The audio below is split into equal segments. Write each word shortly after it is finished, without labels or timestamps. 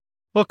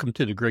Welcome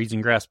to the Grazing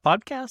Grass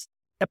Podcast,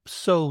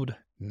 episode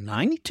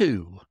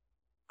 92.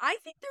 I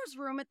think there's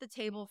room at the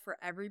table for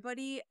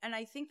everybody, and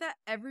I think that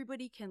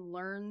everybody can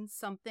learn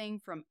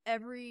something from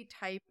every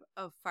type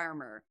of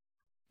farmer.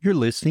 You're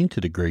listening to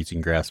the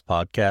Grazing Grass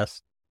Podcast,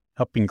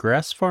 helping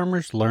grass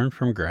farmers learn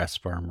from grass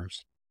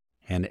farmers.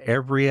 And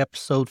every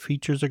episode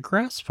features a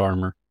grass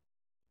farmer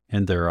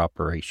and their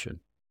operation.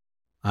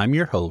 I'm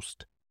your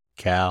host,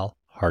 Cal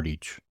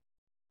Hardage.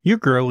 You're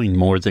growing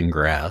more than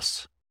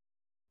grass.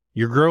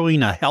 You're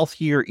growing a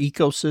healthier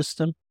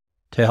ecosystem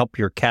to help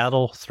your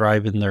cattle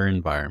thrive in their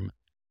environment.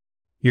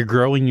 You're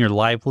growing your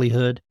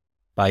livelihood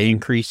by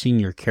increasing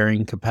your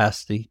carrying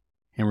capacity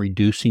and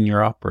reducing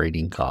your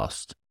operating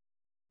costs.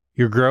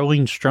 You're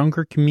growing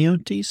stronger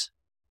communities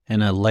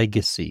and a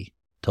legacy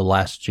to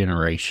last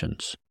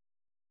generations.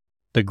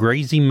 The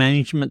grazing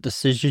management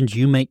decisions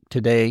you make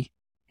today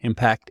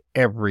impact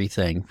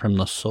everything from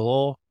the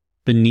soil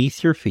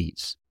beneath your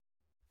feet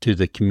to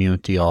the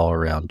community all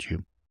around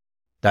you.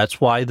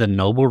 That's why the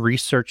Noble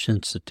Research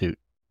Institute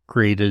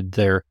created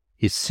their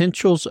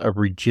Essentials of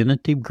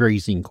Regenerative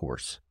Grazing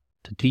course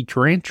to teach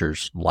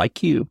ranchers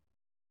like you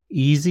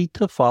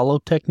easy-to-follow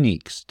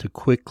techniques to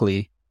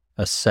quickly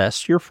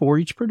assess your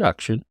forage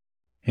production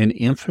and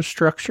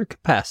infrastructure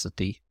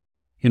capacity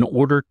in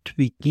order to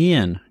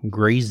begin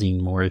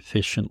grazing more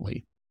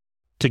efficiently.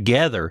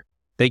 Together,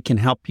 they can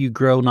help you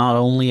grow not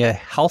only a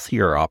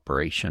healthier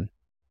operation,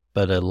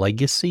 but a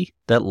legacy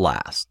that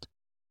lasts.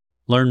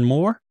 Learn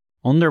more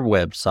on their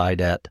website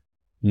at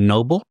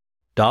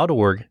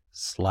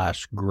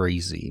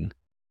noble.org/grazing.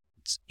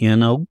 It's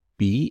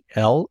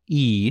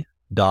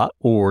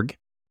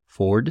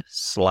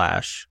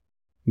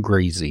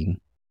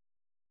noble.org/grazing.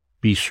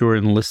 Be sure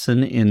and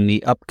listen in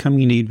the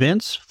upcoming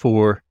events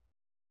for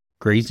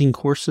grazing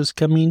courses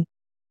coming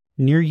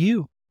near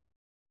you.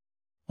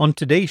 On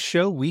today's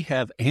show, we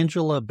have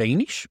Angela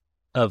Boenisch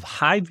of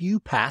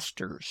Highview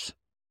Pastures.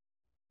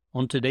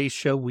 On today's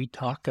show, we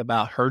talk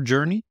about her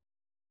journey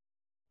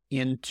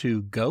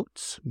into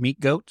goats, meat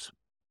goats,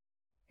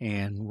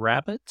 and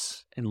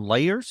rabbits and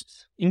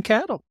layers in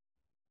cattle.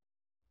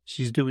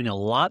 She's doing a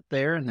lot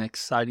there and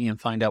exciting to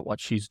find out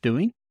what she's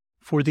doing.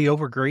 For the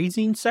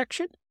overgrazing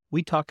section,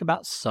 we talk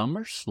about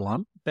summer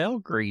slump bale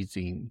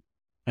grazing.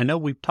 I know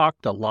we've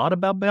talked a lot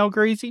about bale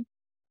grazing,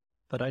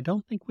 but I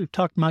don't think we've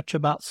talked much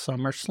about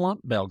summer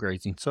slump bale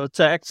grazing. So it's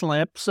an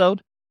excellent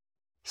episode.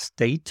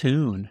 Stay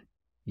tuned.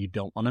 You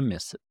don't want to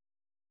miss it.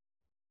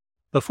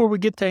 Before we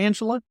get to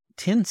Angela,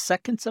 10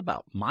 seconds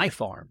about my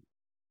farm.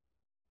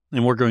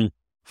 And we're going to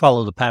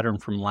follow the pattern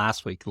from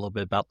last week, a little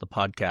bit about the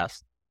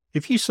podcast.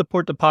 If you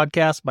support the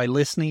podcast by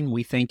listening,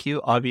 we thank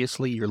you.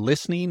 Obviously, you're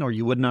listening or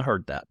you wouldn't have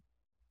heard that.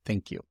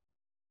 Thank you.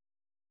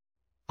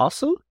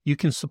 Also, you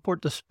can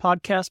support this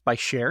podcast by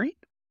sharing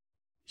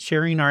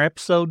our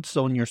episodes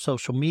on your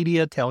social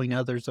media, telling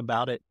others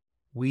about it.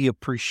 We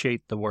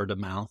appreciate the word of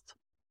mouth.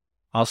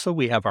 Also,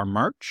 we have our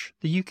merch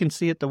that you can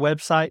see at the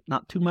website.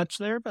 Not too much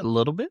there, but a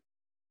little bit.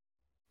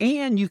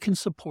 And you can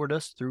support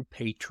us through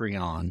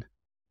Patreon.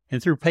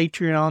 And through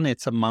Patreon,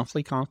 it's a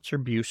monthly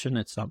contribution.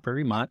 It's not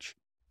very much,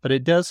 but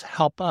it does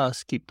help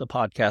us keep the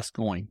podcast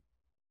going.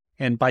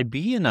 And by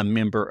being a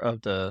member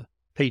of the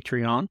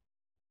Patreon,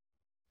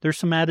 there's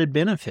some added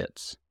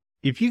benefits.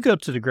 If you go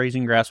to the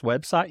Grazing Grass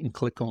website and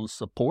click on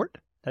support,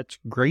 that's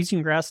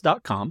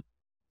grazinggrass.com,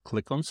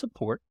 click on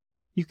support,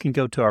 you can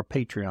go to our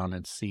Patreon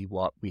and see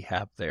what we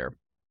have there.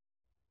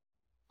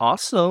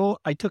 Also,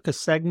 I took a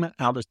segment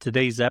out of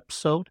today's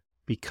episode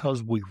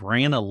because we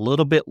ran a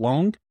little bit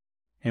long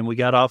and we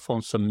got off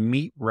on some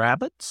meat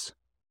rabbits.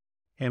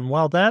 And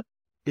while that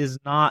is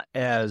not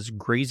as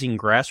grazing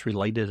grass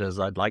related as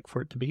I'd like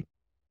for it to be,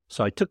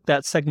 so I took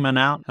that segment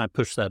out and I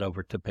pushed that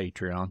over to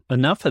Patreon.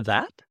 Enough of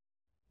that.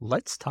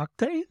 Let's talk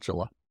to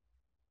Angela.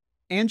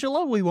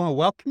 Angela, we want to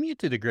welcome you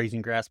to the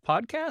Grazing Grass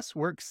Podcast.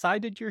 We're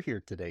excited you're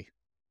here today.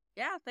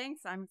 Yeah,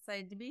 thanks. I'm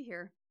excited to be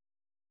here.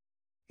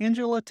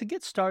 Angela, to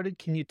get started,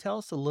 can you tell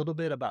us a little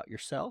bit about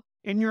yourself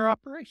and your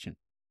operation?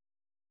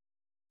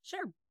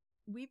 Sure.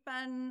 We've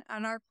been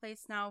on our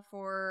place now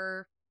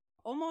for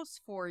almost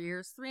 4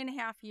 years,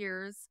 3.5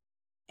 years,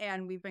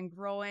 and we've been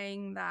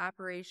growing the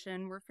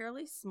operation. We're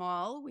fairly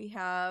small. We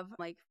have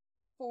like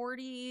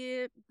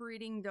 40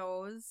 breeding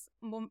does,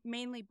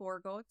 mainly boar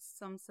goats,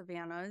 some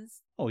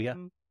savannas. Oh, yeah.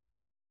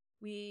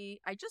 I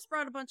just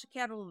brought a bunch of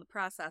cattle to the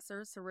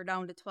processor, so we're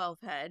down to 12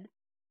 head.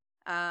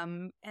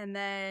 And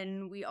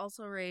then we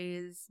also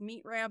raise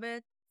meat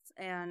rabbits,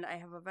 and I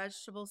have a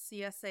vegetable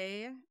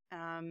CSA,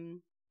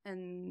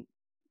 and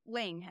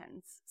laying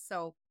hens.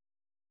 So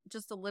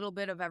just a little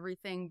bit of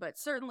everything, but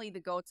certainly the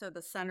goats are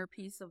the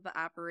centerpiece of the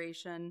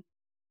operation.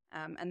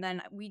 And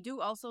then we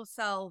do also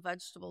sell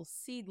vegetable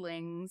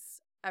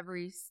seedlings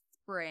every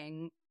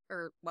spring,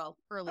 early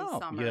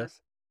summer.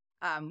 Yes.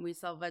 We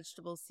sell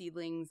vegetable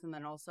seedlings and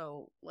then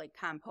also like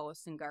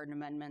compost and garden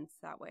amendments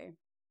that way.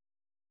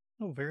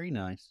 Oh, very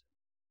nice.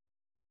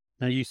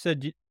 Now, you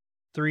said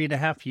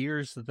 3.5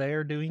 years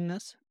there doing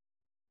this?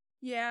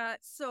 Yeah,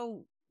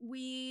 so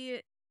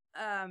we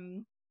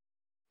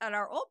at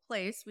our old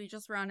place, we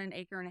just were on an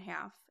acre and a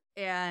half.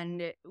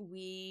 And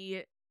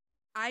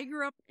I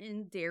grew up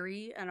in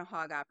dairy and a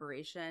hog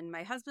operation.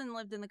 My husband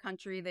lived in the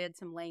country. They had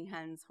some laying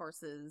hens,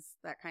 horses,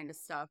 that kind of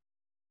stuff.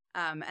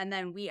 And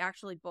then we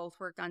actually both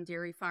worked on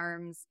dairy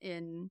farms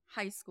in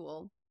high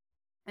school.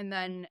 And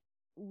then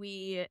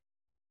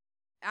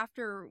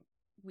after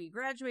we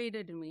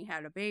graduated and we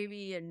had a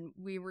baby and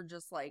we were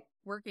just like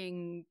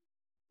working,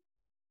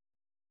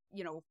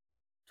 12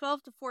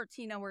 to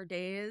 14-hour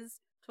days,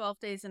 12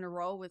 days in a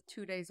row with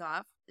 2 days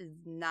off is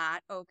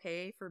not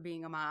okay for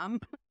being a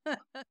mom.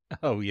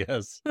 Oh,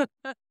 yes.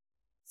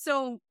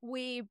 So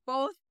we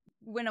both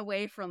went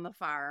away from the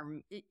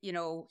farm.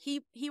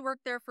 He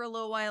worked there for a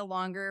little while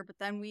longer, but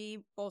then we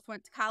both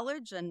went to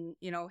college and,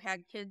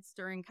 had kids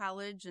during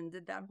college and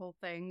did that whole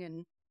thing.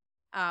 And,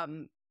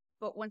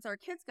 but once our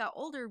kids got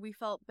older, we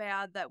felt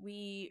bad that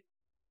we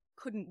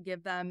couldn't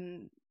give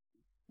them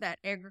that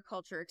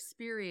agriculture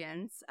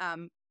experience.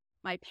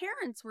 My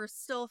parents were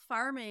still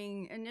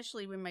farming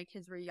initially when my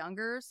kids were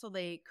younger, so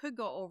they could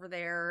go over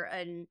there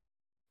and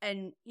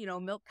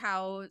milk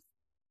cows.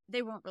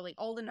 They weren't really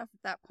old enough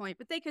at that point,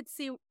 but they could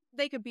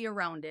be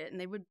around it,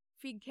 and they would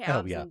feed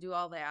calves and do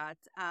all that.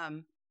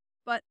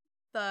 But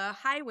the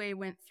highway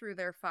went through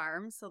their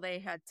farm, so they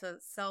had to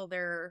sell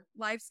their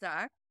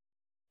livestock.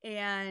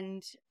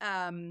 And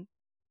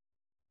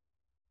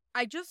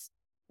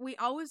we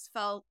always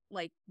felt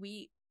like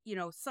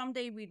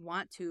someday we'd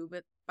want to,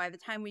 but by the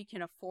time we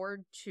can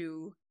afford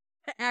to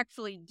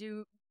actually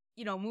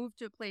move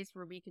to a place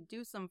where we could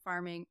do some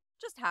farming,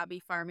 just hobby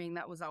farming,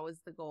 that was always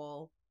the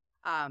goal.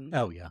 Our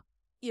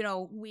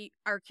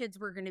kids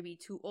were going to be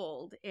too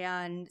old.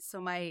 And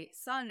so my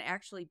son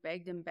actually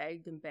begged and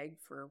begged and begged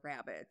for a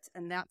rabbit.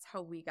 And that's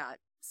how we got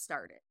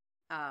started.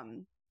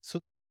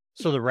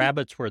 So the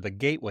rabbits were the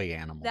gateway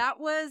animal. That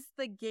was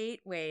the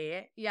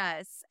gateway,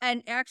 yes.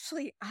 And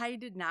actually, I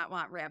did not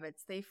want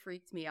rabbits. They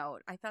freaked me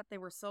out. I thought they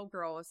were so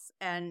gross.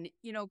 And,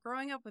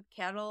 growing up with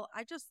cattle,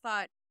 I just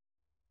thought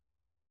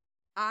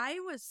I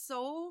was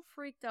so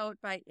freaked out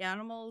by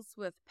animals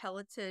with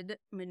pelleted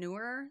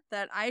manure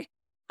that I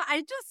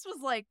just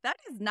was like, that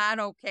is not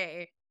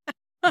okay.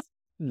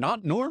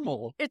 Not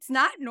normal. It's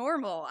not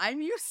normal.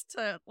 I'm used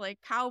to like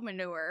cow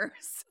manure.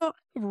 So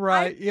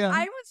right,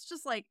 I was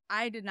just like,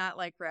 I did not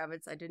like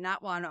rabbits. I did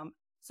not want them.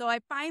 So I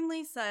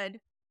finally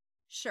said,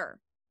 sure,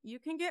 you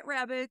can get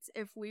rabbits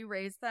if we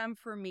raise them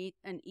for meat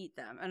and eat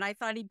them. And I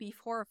thought he'd be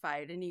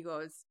horrified. And he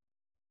goes,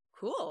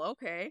 cool,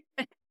 okay.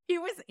 He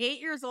was 8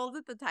 years old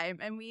at the time,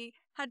 and we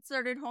had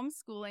started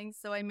homeschooling.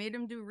 So I made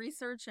him do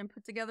research and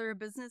put together a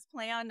business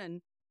plan.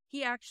 And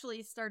he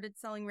actually started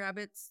selling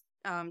rabbits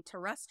to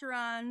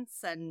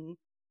restaurants, and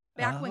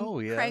back when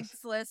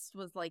Craigslist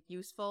was like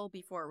useful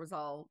before it was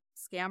all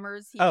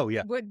scammers, he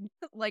would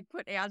like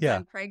put ads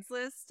on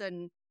Craigslist,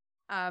 and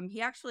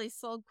he actually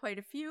sold quite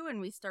a few,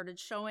 and we started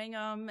showing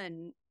them,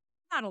 and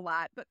not a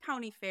lot, but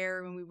county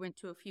fair, when we went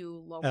to a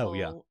few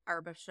local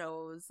ARBA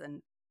shows,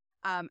 and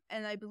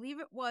I believe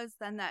it was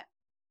then that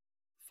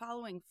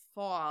following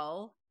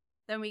fall,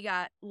 then we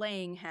got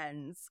laying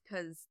hens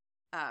because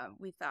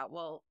we thought,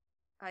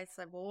 I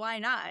said, well, why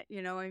not?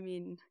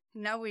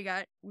 Now we've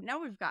got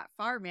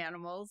farm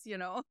animals,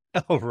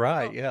 Oh,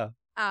 right. Yeah.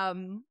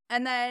 And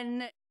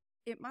then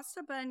it must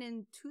have been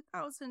in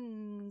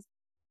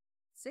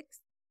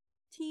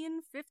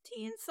 2016,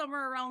 15,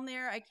 somewhere around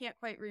there. I can't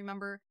quite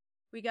remember.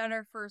 We got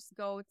our first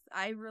goats.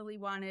 I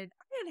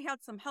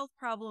had some health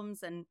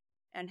problems and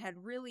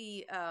had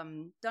really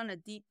done a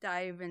deep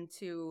dive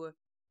into,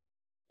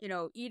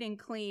 eating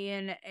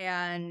clean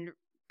and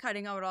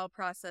cutting out all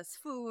processed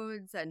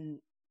foods, and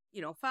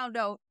found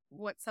out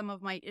what some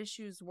of my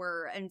issues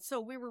were. And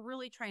so we were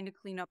really trying to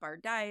clean up our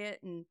diet,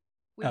 and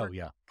we were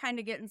kind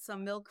of getting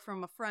some milk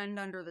from a friend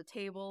under the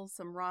table,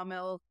 some raw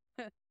milk.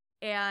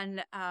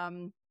 And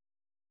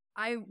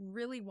I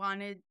really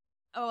wanted,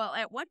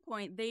 at one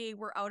point they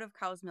were out of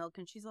cow's milk,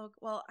 and she's like,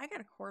 well, I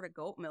got a quart of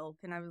goat milk.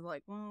 And I was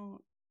like,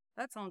 well,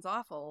 that sounds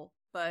awful,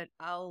 but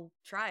I'll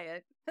try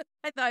it.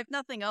 I thought if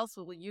nothing else,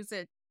 we'll use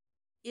it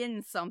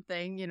in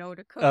something,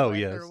 to cook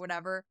with or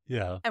whatever.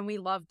 Yeah. And we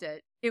loved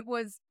it. It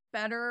was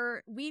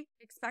better. We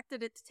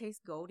expected it to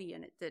taste goaty,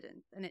 and it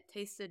didn't. And it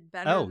tasted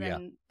better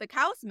than the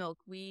cow's milk.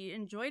 We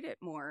enjoyed it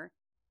more.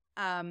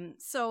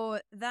 So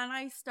then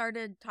I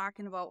started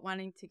talking about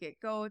wanting to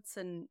get goats,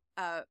 and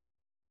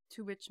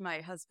to which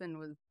my husband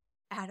was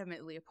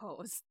adamantly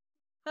opposed.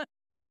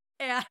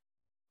 And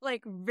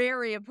like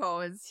very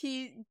opposed.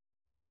 He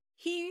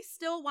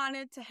still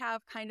wanted to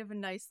have kind of a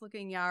nice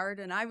looking yard,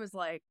 and I was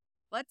like,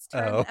 let's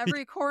turn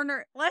every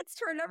corner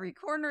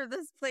of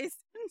this place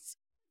into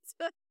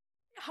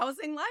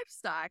housing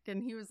livestock.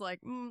 And he was like,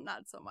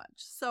 not so much.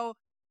 So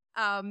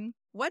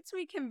once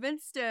we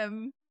convinced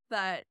him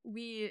that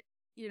we,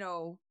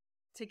 to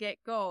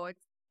get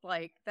goats,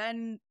 like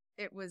then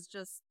it was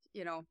just,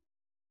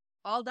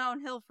 all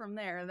downhill from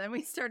there. Then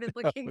we started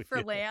looking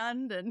for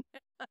land, and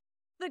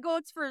the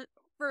goats for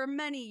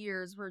many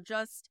years were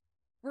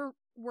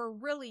were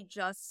really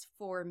just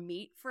for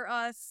meat for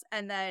us,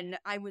 and then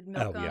I would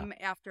milk Oh, yeah. them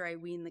after I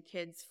weaned the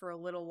kids for a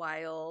little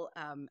while,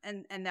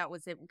 and that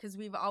was it, because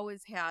we've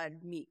always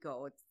had meat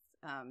goats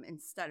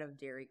instead of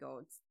dairy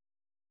goats,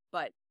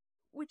 but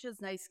which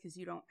is nice because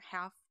you don't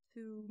have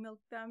to milk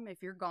them.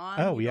 If you're gone,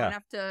 Oh, you don't yeah.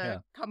 have to Yeah.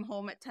 come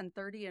home at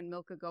 10:30 and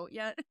milk a goat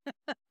yet,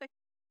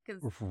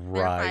 because they're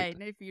Right.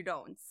 fine if you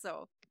don't.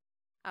 So,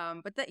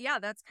 but yeah,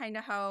 that's kind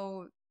of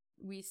how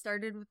we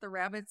started with the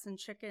rabbits and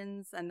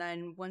chickens, and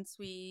then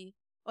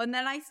and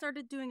then I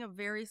started doing a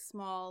very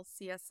small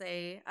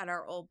CSA at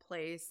our old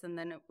place, and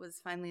then it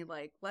was finally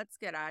like, let's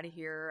get out of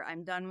here.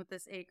 I'm done with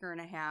this acre and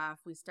a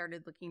half. We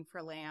started looking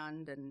for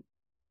land, and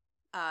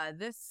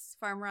this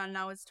farm we're on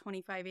now is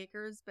 25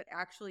 acres, but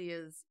actually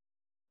is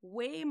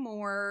way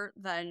more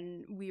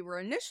than we were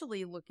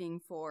initially looking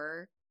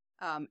for.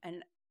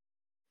 And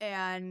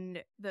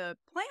the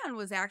plan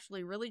was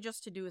actually really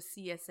just to do a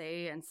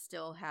CSA and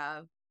still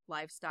have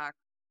livestock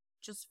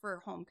just for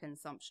home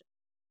consumption.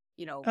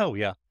 You know, Oh,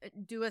 yeah.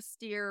 do a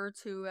steer or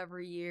two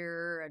every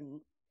year,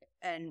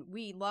 and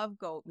we love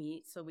goat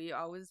meat, so we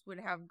always would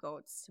have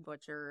goats to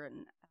butcher,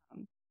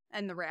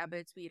 and the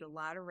rabbits, we eat a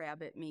lot of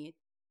rabbit meat.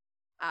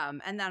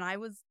 And then I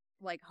was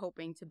like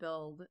hoping to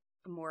build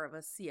more of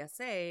a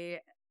CSA,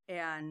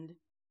 and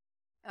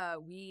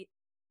I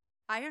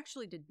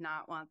actually did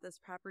not want this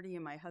property,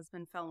 and my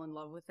husband fell in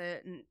love with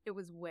it, and it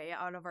was way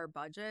out of our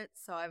budget.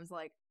 So I was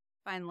like,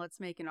 fine, let's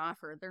make an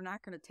offer. They're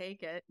not going to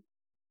take it.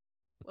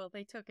 Well,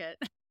 they took it.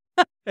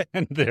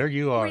 And there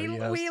you are, We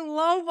yes.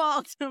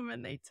 lowballed them,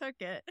 and they took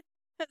it.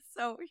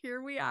 So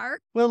here we are.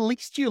 Well, at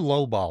least you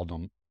lowballed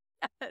them.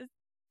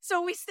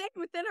 So we stayed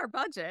within our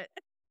budget.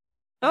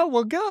 Oh,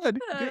 well, good.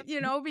 Good.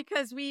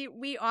 Because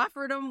we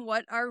offered them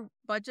what our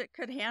budget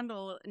could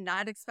handle,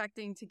 not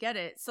expecting to get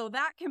it. So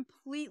that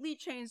completely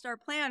changed our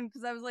plan,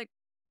 because I was like,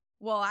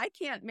 well, I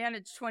can't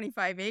manage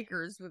 25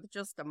 acres with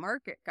just a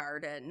market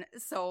garden.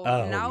 So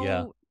Oh,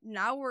 yeah.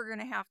 now we're going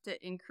to have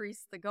to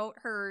increase the goat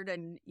herd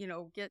and,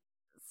 get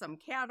some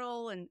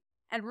cattle. And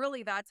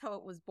really that's how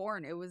it was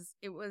born. It was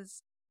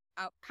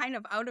kind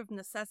of out of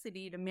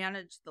necessity to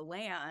manage the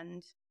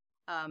land.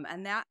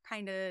 And that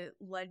kind of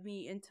led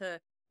me into,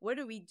 what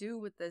do we do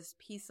with this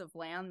piece of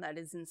land that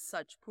is in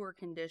such poor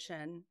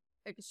condition,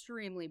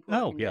 extremely poor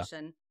Oh, yeah.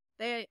 condition?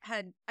 They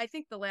had, I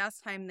think the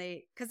last time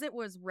because it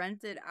was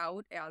rented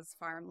out as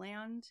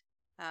farmland.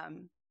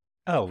 Oh,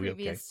 okay.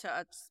 Previous to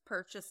us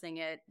purchasing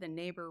it, the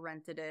neighbor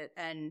rented it,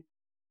 and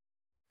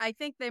I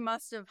think they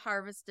must have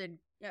harvested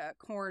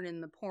corn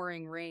in the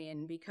pouring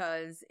rain,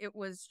 because it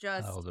was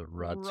just the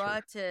ruts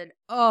rutted.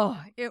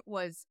 Oh, it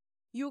was.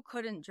 You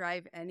couldn't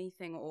drive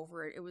anything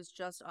over it. It was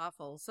just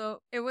awful.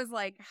 So it was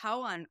like,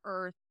 how on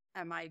earth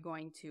am I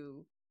going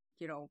to,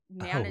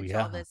 manage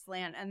all this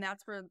land? And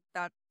that's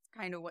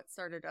kind of what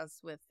started us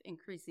with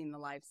increasing the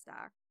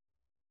livestock.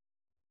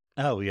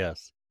 Oh,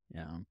 yes.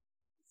 Yeah.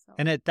 So.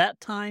 And at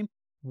that time,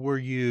 were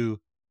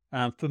you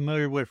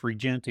familiar with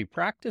regenerative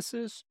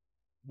practices?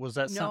 Was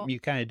that something you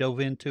kind of dove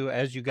into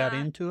as you got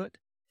into it?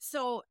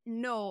 So,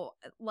 no,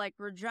 like,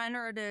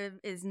 regenerative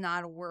is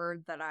not a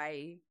word that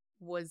I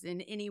was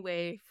in any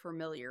way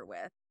familiar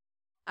with.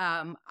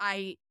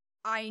 I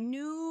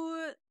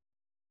knew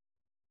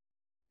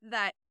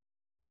that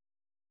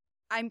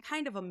I'm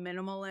kind of a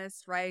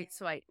minimalist, right?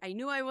 So I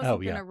knew I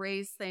wasn't going to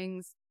raise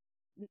things,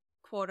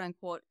 quote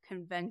unquote,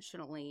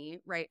 conventionally,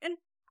 right? And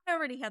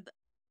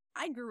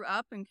I grew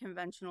up in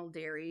conventional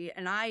dairy,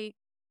 and I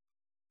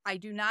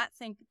do not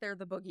think they're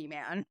the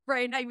boogeyman,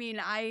 right? I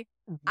mean, I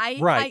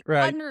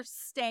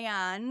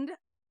understand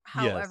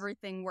how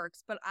everything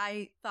works, but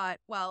I thought,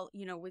 well,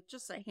 with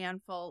just a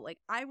handful, like,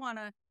 I want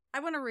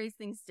to raise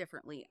things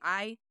differently.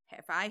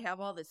 If I have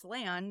all this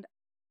land,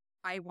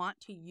 I want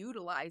to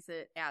utilize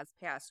it as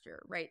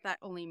pasture, right? That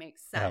only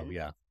makes sense. Oh,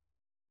 yeah.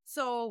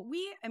 So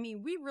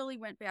we really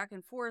went back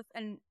and forth,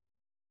 and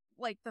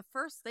like, the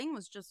first thing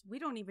was just, we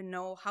don't even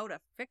know how to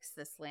fix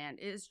this land.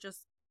 It is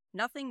just,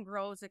 nothing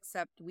grows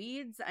except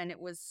weeds, and it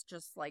was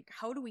just like,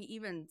 how do we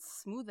even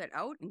smooth it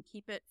out and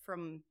keep it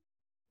from,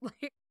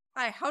 like,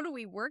 how do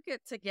we work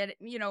it to get it,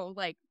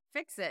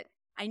 fix it?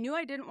 I knew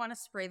I didn't want to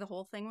spray the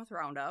whole thing with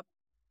Roundup,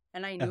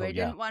 and I knew I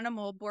didn't want a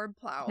moldboard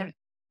plow.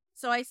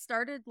 So I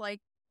started,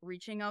 like,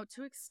 reaching out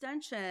to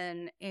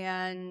Extension,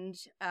 and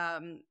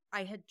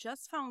I had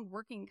just found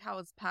Working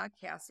Cows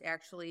podcast,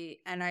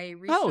 actually, and I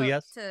reached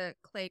out to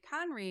Clay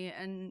Conry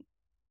and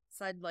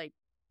said, like,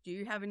 do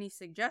you have any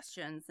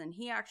suggestions? And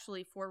he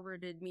actually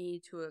forwarded me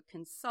to a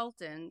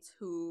consultant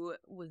who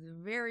was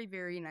very,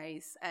 very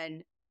nice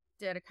and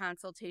did a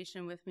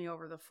consultation with me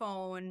over the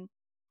phone.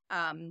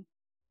 And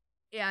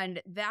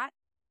that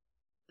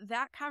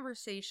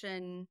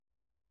conversation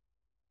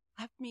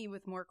left me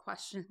with more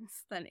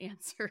questions than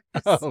answers.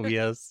 Oh,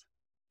 yes.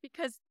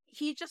 Because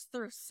he just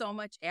threw so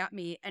much at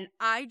me, and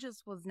I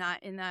just was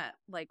not in that,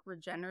 like,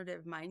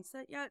 regenerative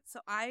mindset yet. So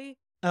I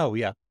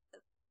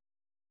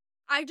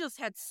just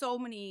had so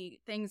many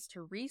things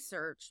to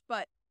research,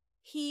 but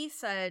he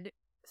said,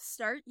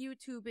 start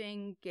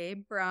YouTubing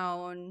Gabe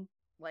Brown,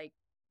 like,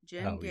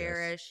 Jim Oh, yes.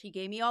 Garish. He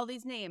gave me all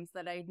these names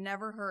that I'd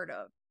never heard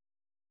of.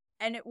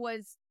 And it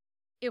was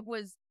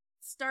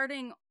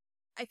starting,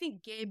 I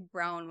think Gabe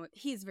Brown,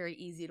 he's very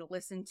easy to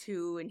listen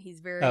to, and he's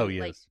Oh, very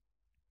yes.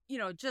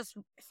 just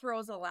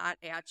throws a lot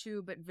at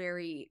you, but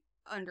very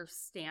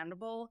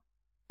understandable.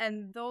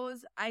 And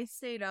those, I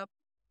stayed up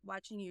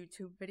watching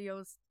YouTube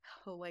videos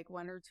till like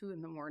 1 or 2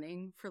 in the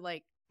morning for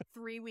like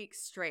 3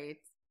 weeks straight.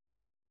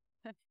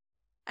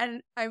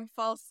 And I would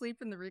fall asleep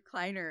in the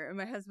recliner, and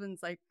my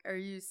husband's like, "Are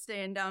you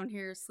staying down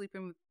here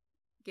sleeping with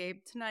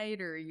Gabe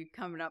tonight, or are you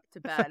coming up to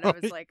bed?" I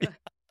was like,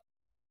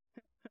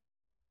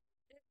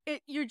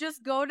 you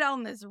just go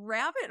down this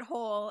rabbit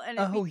hole, and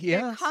it Oh,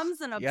 yes.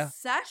 becomes an Yeah.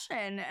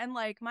 obsession. And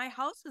like, my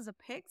house is a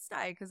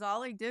pigsty because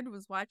all I did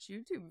was watch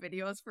YouTube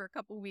videos for a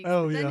couple weeks.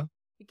 Oh, But then yeah.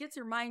 it gets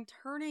your mind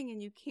turning,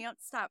 and you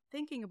can't stop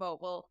thinking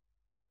about,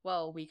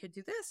 well, we could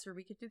do this, or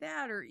we could do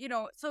that, or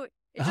So it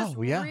just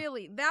Oh, yeah.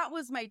 really, that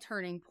was my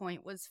turning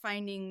point, was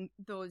finding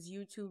those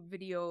YouTube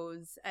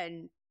videos.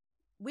 And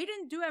we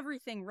didn't do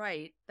everything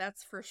right,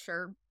 that's for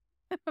sure.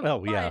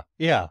 Oh, yeah. But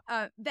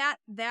Yeah.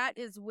 that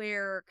is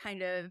where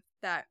kind of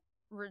that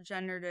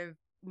regenerative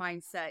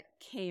mindset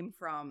came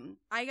from.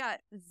 I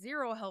got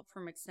zero help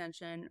from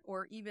Extension,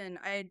 or even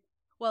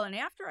and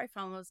after I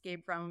found those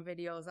Gabe Brown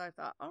videos, I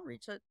thought I'll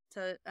reach out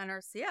to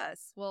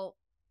NRCS. Well,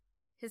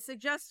 his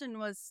suggestion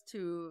was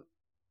to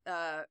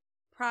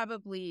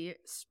probably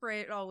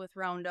spray it all with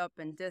Roundup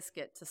and disc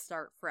it to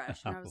start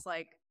fresh. And I was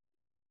like,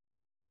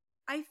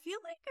 I feel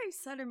like I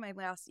said in my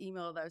last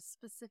email that was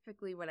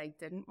specifically what I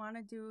didn't want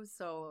to do.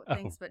 So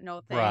thanks, but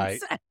no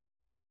thanks. Right.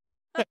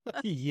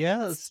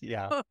 Yes.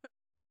 Yeah.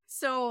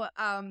 So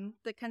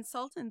the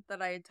consultant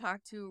that I had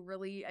talked to,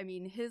 really, I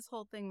mean, his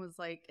whole thing was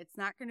like, it's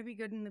not going to be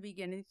good in the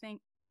beginning.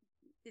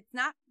 It's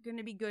not going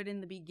to be good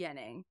in the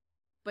beginning,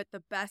 but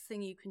the best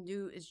thing you can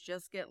do is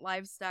just get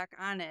livestock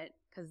on it,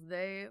 because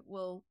they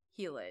will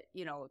heal it.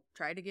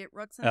 Try to get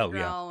roots in the Oh, yeah.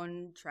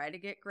 ground, try to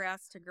get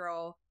grass to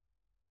grow.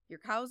 Your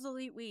cows will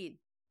eat weed.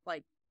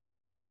 Like,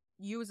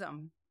 use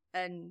them.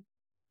 And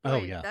Oh,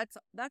 boy, yeah.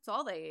 that's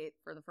all they ate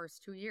for the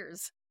first 2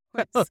 years.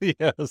 Oh, Was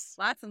yes.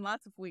 lots and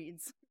lots of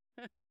weeds.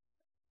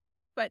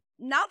 But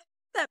not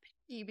that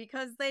picky,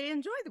 because they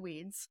enjoy the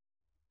weeds.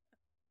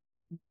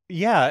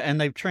 Yeah, and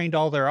they've trained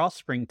all their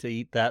offspring to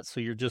eat that, so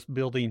you're just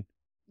building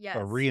Yes.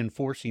 or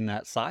reinforcing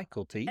that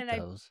cycle to eat And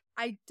those.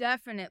 I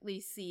definitely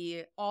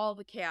see all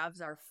the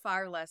calves are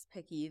far less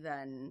picky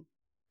than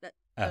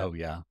Oh,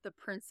 yeah. the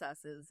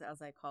princesses,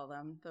 as I call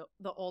them,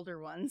 the older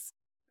ones.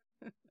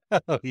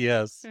 Oh,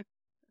 yes.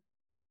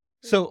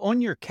 So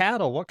on your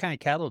cattle, what kind of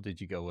cattle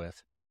did you go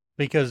with?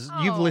 Because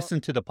you've Oh,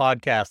 listened to the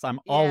podcast. I'm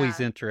always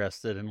yeah.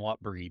 interested in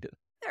what breed.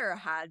 They're a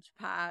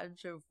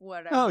hodgepodge of Oh,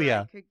 whatever I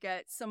yeah. could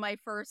get. So my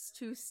first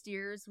 2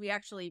 steers, we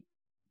actually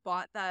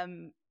bought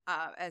them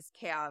as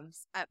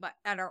calves at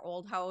our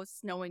old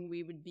house, knowing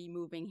we would be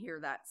moving here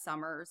that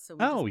summer. So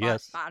we Oh, just bought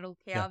yes. bottled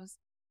Yeah. calves.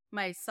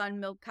 My son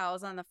milked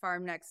cows on the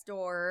farm next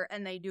door,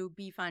 and they do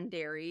beef on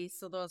dairy.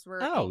 So those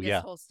were Oh, Angus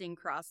yeah. Holstein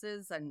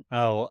crosses, and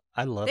Oh,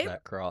 I love they were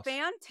that cross. I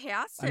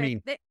fantastic.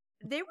 mean,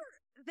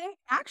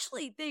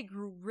 They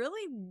grew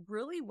really,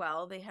 really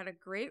well. They had a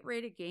great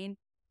rate of gain.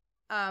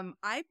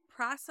 I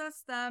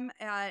processed them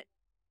at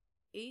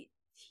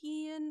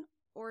 18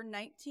 or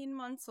 19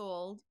 months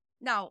old.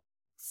 Now,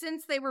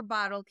 since they were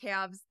bottle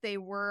calves, they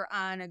were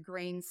on a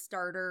grain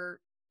starter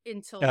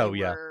until they oh,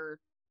 yeah. were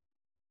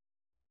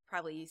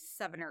probably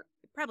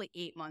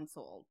 8 months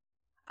old.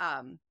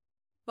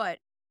 But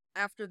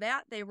after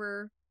that, they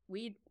were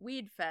weed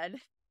fed.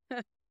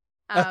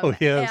 Oh,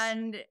 yes.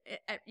 And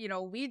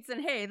weeds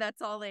and hay,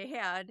 that's all they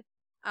had.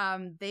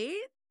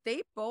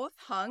 They both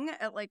hung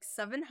at like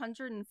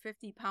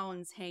 750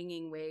 pounds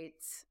hanging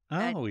weights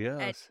at Oh,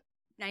 yes.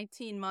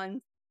 19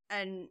 months.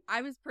 And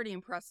I was pretty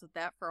impressed with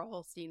that for a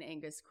Holstein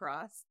Angus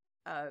cross,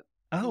 Oh,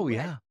 who had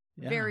yeah.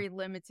 Yeah. very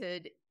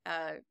limited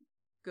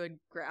good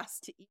grass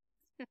to eat.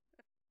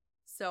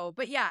 So,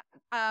 but yeah,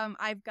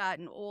 I've got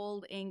an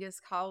old Angus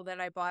cow that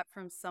I bought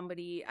from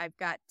somebody. I've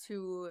got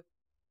 2,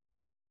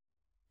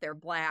 they're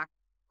black.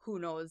 Who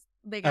knows?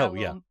 They got Oh,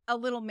 yeah. a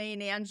little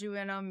Maine Anjou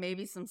in them,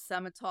 maybe some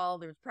Simmental.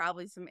 There's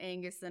probably some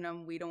Angus in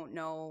them. We don't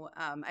know.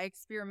 I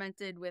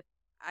experimented with,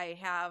 I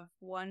have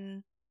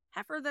one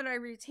heifer that I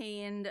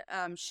retained.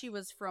 She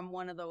was from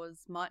one of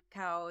those mutt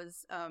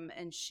cows,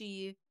 and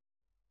she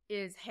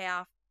is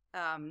half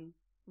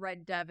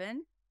Red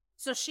Devon.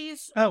 So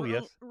she's Oh,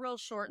 yes. real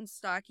short and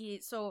stocky.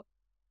 So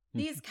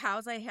these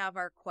cows I have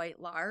are quite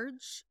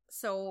large.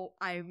 So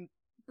I'm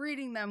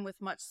breeding them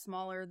with much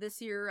smaller. This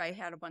year I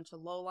had a bunch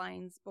of low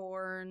lines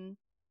born.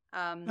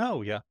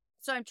 Oh, yeah.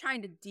 So I'm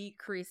trying to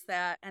decrease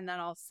that, and then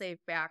I'll save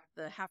back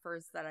the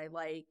heifers that I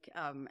like.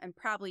 And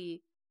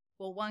probably,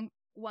 well,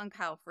 one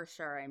cow for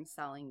sure I'm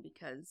selling,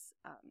 because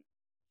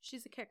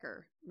she's a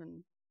kicker,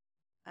 and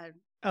I'm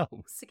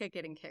Oh, sick of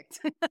getting kicked.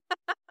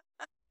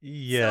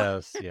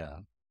 yes.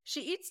 Yeah.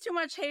 She eats too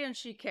much hay and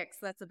she kicks.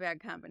 That's a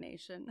bad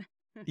combination.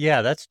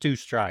 Yeah, that's 2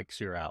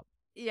 strikes. You're out.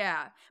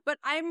 Yeah, but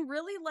I'm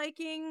really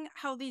liking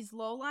how these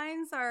low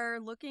lines are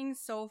looking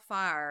so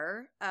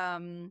far.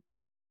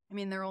 I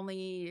mean, they're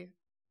only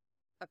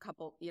a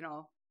couple,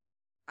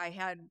 I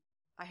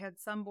had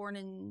some born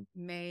in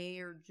May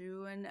or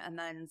June, and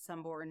then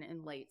some born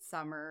in late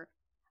summer.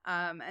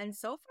 And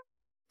so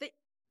far,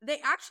 they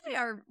actually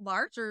are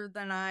larger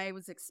than I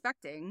was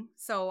expecting.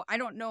 So I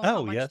don't know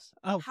Oh, yes.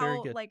 Oh,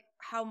 very good.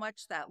 how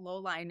much that low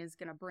line is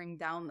going to bring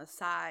down the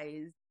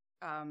size,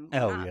 or Oh,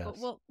 not. But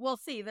yes. we'll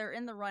see. They're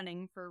in the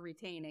running for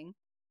retaining.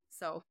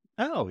 So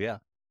Oh, yeah.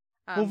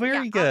 Well, but yeah,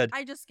 very good.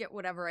 I just get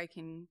whatever I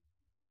can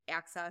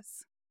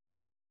access.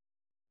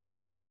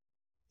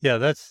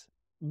 Yeah,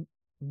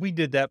 we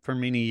did that for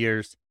many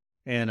years.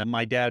 And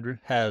my dad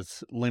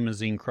has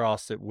limousine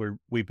cross that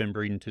we've been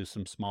breeding to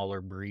some smaller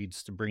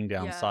breeds to bring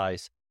down Yeah,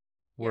 size.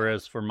 yeah,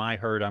 Whereas for my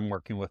herd, I'm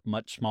working with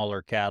much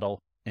smaller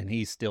cattle, and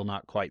he's still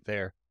not quite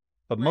there.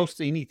 But right,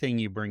 most anything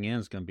you bring in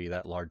is going to be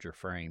that larger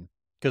frame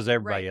because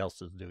everybody right.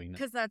 else is doing it.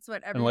 Because that's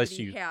what Unless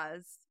everybody you,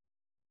 has.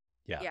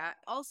 yeah. Yeah.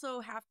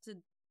 Also have to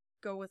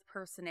go with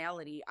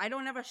personality. I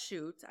don't have a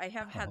chute. I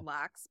have Oh,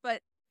 headlocks,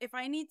 but if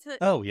I need to,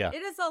 oh yeah.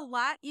 it is a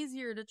lot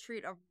easier to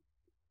treat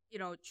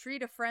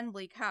a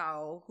friendly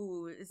cow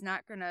who is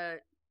not gonna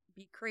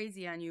be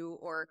crazy on you,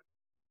 or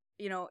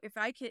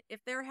if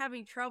they're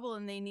having trouble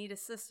and they need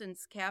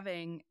assistance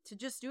calving, to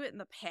just do it in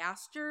the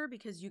pasture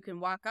because you can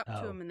walk up to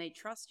Oh, them and they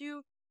trust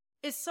you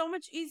is so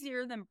much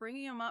easier than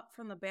bringing them up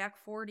from the back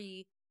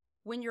 40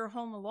 when you're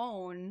home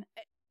alone.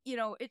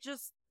 It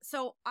just,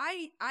 so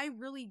I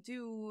really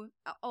do,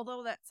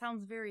 although that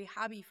sounds very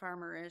hobby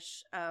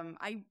farmerish,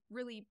 I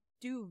really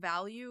do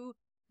value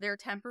their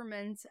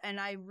temperament, and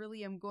I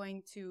really am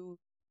going to,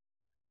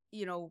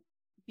 you know,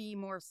 be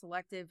more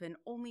selective and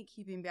only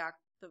keeping back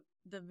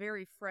the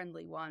very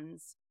friendly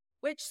ones,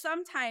 which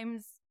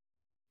sometimes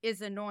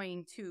is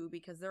annoying too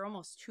because they're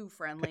almost too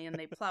friendly and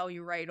they plow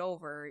you right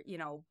over.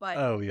 But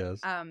oh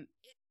yes.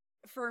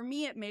 for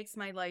me, it makes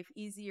my life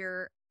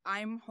easier.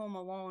 I'm home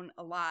alone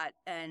a lot,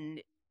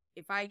 and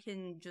if I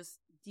can just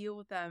deal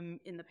with them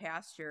in the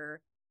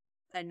pasture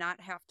and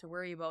not have to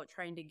worry about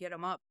trying to get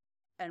them up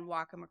and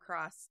walk them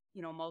across,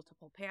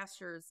 multiple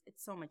pastures,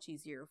 it's so much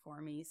easier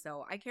for me.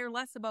 So I care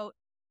less about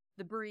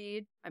the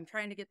breed. I'm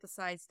trying to get the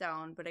size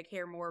down, but I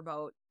care more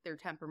about their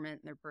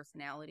temperament and their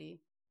personality.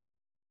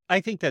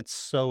 I think that's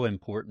so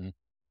important.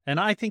 And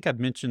I think I've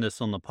mentioned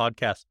this on the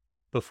podcast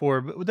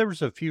before, but there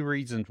was a few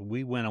reasons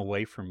we went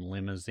away from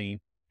limousine.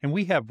 And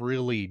we have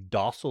really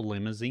docile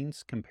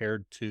limousines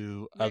compared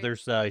to Right,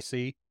 others that I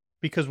see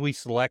because we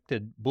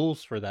selected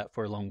bulls for that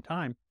for a long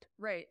time.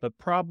 right. But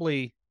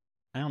probably,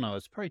 I don't know,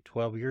 it's probably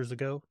 12 years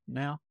ago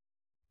now.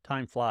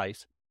 Time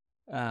flies.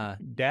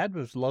 Dad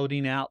was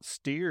loading out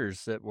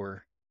steers that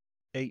were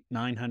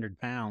 900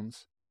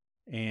 pounds,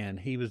 and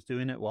he was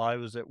doing it while I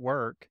was at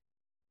work.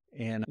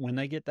 And when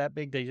they get that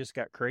big, they just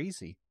got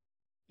crazy.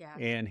 Yeah,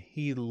 And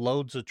he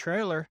loads a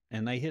trailer,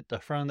 and they hit the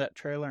front of that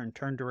trailer and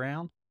turned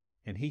around,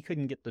 and he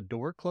couldn't get the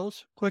door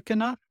closed quick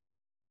enough,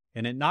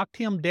 and it knocked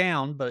him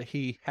down. But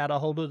he had a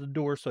hold of the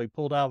door, so he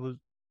pulled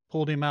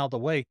him out of the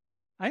way.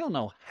 I don't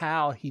know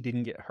how he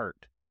didn't get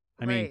hurt.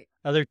 I mean, right,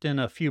 other than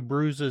a few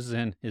bruises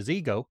and his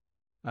ego,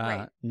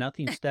 right,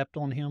 nothing stepped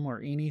on him or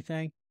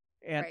anything.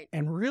 And right.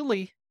 and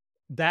really,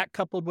 that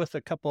coupled with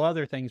a couple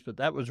other things, but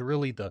that was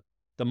really the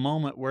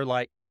moment where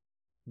like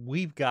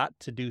we've got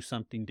to do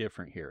something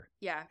different here.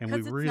 Yeah, And we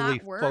because it's really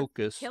not worth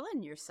focus.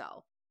 killing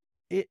yourself.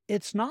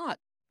 It's not.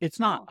 It's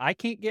not. No, I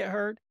can't get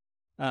hurt.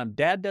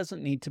 Dad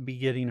doesn't need to be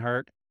getting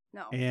hurt.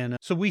 no. And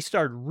so we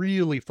started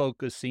really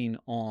focusing Yeah,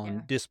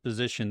 on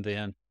disposition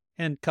then,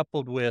 and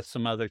coupled with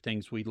some other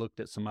things, we looked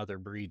at some other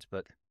breeds.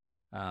 But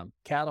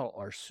cattle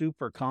are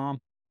super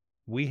calm.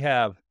 We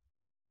have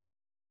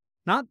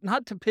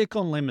not to pick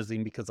on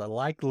limousine because I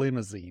like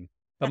limousine,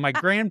 but my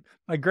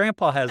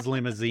grandpa has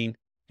limousine,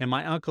 and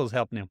my uncle's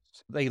helping him.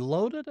 They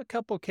loaded a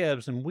couple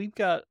calves, and we've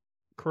got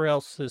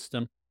corral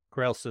system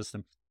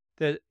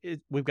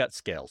we've got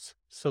scales.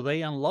 So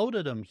they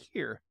unloaded them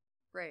here,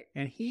 right,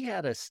 and he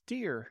had a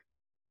steer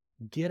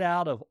get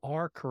out of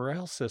our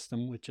corral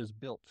system, which is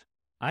built,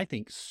 I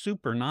think,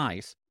 super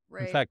nice. In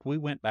right. fact, we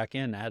went back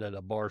in, added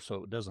a bar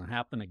so it doesn't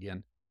happen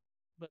again.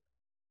 But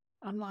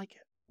I'm like,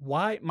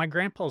 why? My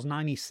grandpa's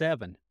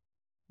 97.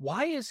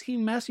 Why is he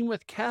messing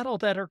with cattle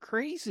that are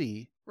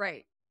crazy?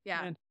 Right.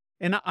 Yeah.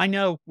 And I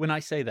know when I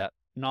say that,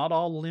 not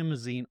all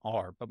limousine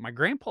are, but my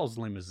grandpa's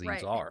limousines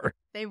Right. are.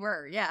 They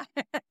were. Yeah.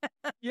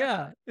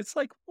 Yeah, it's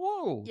like,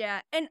 whoa.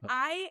 Yeah. And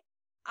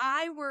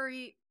I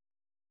worry.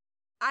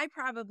 I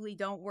probably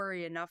don't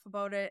worry enough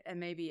about it, and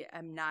maybe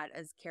I'm not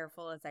as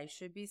careful as I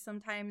should be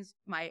sometimes.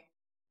 I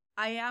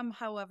am,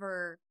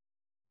 however,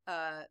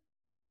 uh,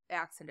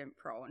 accident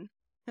prone.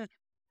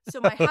 So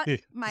my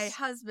Yes.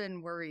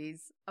 husband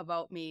worries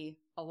about me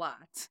a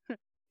lot.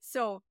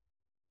 So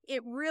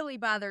it really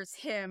bothers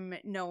him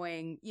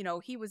knowing,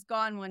 he was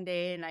gone one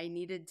day and I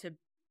needed to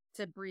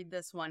breed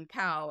this one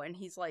cow, and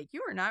he's like,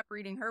 "You are not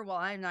breeding her while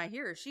I'm not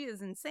here. She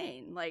is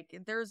insane. Like,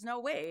 there's no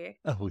way.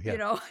 Oh,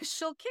 yeah.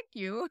 She'll kick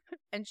you."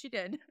 And she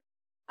did.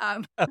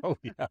 Um Oh,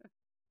 yeah.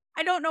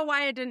 I don't know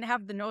why I didn't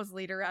have the nose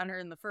leader on her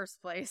in the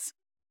first place.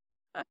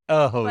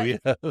 Oh,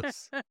 But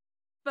yes.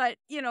 But,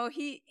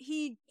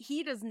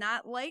 he does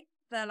not like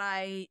that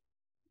I,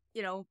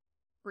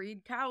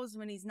 breed cows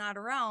when he's not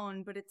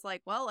around, but it's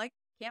like, well, I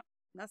can't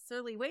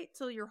necessarily wait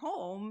till you're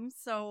home.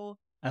 So,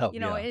 Oh,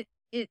 yeah.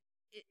 it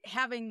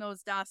having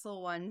those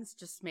docile ones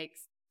just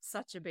makes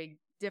such a big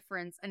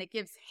difference, and it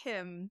gives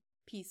him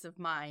peace of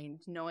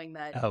mind knowing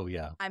that Oh,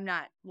 yeah. I'm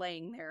not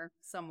laying there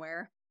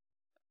somewhere.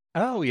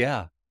 Oh,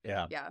 yeah.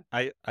 Yeah. Yeah,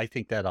 I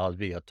think that ought to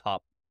be a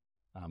top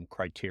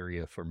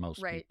criteria for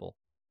most right. people.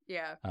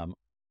 Yeah. Um,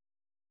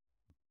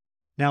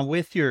 Now,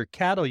 with your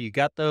cattle, you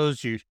got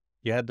those. You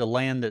had the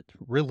land that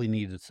really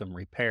needed some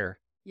repair.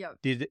 Yep.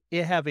 Did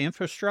it have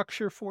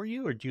infrastructure for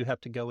you, or do you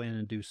have to go in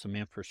and do some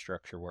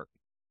infrastructure work?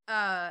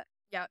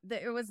 Yeah,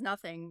 it was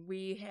nothing.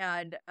 We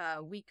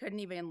couldn't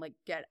even like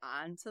get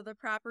onto the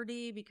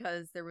property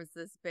because there was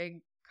this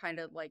big kind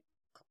of like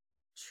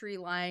tree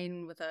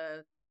line with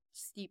a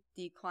steep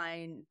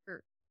decline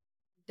or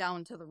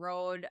down to the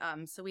road.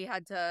 So we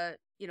had to,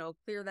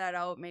 clear that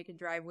out, make a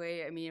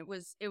driveway. I mean,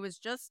 it was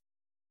just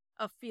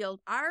a field.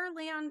 Our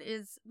land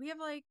we have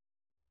like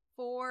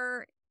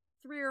 3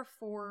 or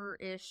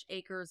 4-ish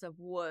acres of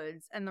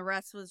woods, and the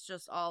rest was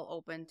just all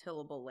open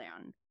tillable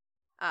land.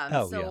 Oh,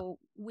 yeah. So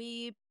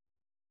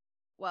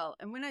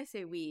and when I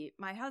say we,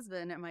 my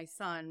husband and my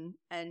son,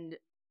 and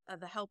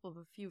the help of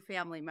a few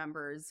family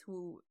members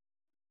who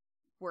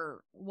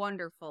were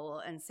wonderful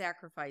and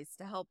sacrificed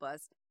to help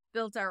us,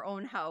 built our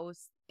own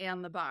house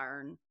and the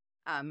barn.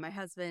 My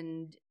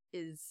husband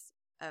is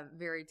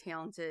very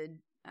talented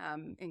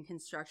in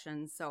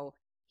construction, so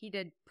he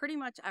did pretty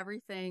much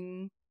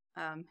everything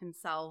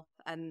himself.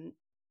 And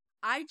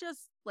I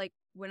just like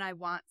when I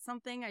want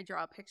something, I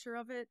draw a picture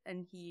of it,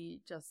 and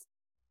he just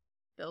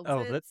builds Oh,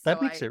 it. that So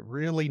makes it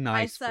really I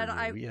nice for said,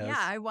 you. yeah, Yes.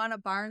 I want a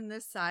barn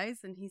this size,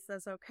 and he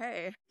says,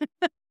 okay.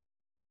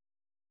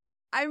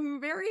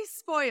 I'm very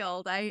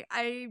spoiled.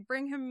 I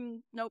bring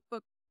him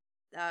notebook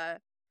uh,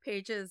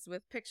 pages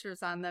with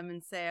pictures on them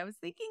and say, I was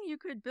thinking you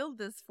could build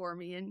this for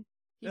me, and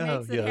he Oh,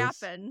 makes it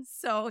yes. happen.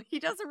 So he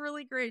does a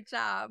really great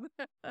job.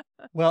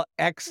 Well,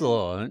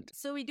 excellent.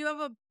 So we do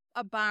have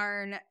a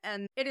barn,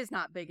 and it is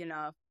not big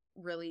enough,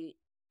 really.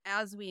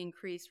 As we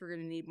increase, we're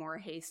going to need more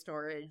hay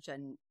storage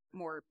and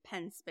more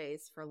pen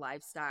space for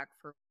livestock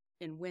for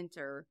in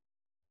winter.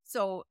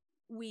 So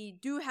we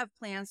do have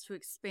plans to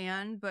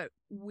expand, but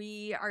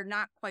we are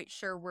not quite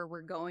sure where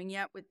we're going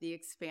yet with the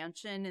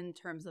expansion in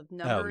terms of Oh,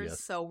 numbers. yes.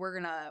 So we're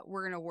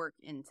gonna work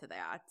into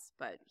that.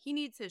 But he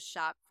needs his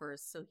shop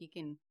first so he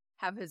can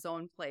have his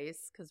own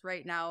place. Because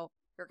right now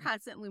we're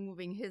constantly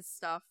moving his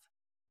stuff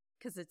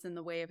because it's in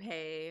the way of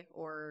hay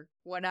or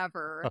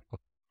whatever,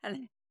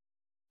 and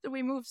so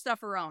we move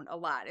stuff around a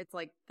lot. It's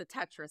like the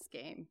Tetris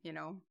game.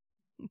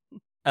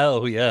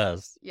 Oh,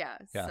 yes. Yeah.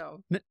 Yeah.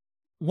 So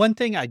One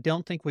thing I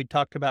don't think we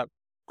talked about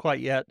quite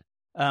yet,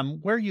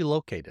 where are you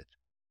located?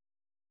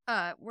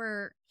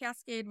 we're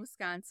Cascade,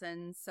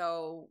 Wisconsin,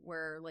 so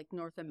we're like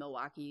north of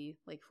Milwaukee,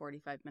 like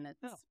 45 minutes.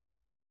 Oh.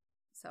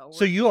 So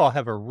So you all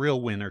have a real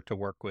winner to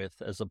work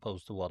with as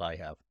opposed to what I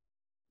have.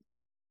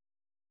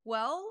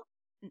 well,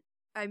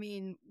 I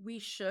mean, we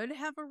should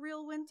have a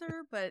real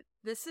winter, but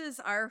this is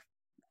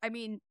I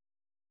mean,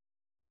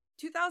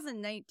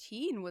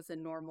 2019 was a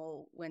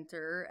normal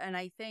winter, and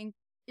I think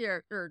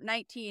or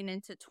 19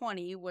 into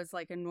 20 was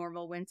like a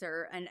normal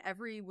winter, and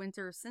every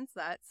winter since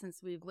that,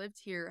 since we've lived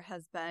here,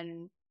 has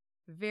been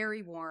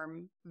very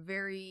warm,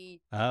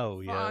 very Oh,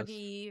 yes.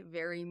 foggy,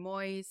 very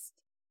moist,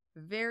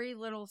 very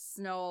little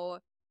snow,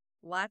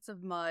 lots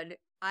of mud.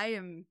 I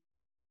am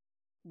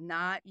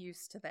not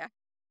used to that.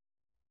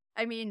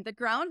 I mean, the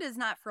ground is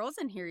not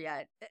frozen here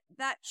yet.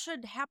 That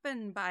should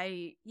happen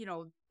by,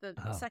 the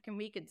Oh. second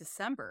week of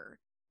December.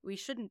 We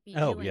shouldn't be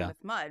Oh, dealing yeah.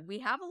 with mud. We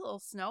have a little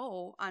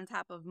snow on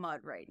top of mud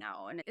right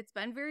now, and it's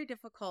been very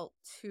difficult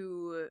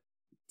to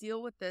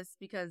deal with this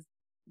because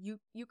you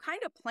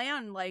kind of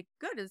plan like,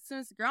 good, as soon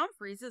as the ground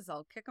freezes,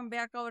 I'll kick them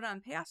back out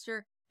on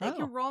pasture. They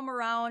can Oh. roam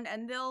around,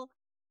 and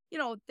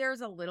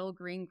there's a little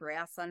green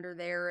grass under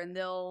there, and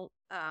Oh,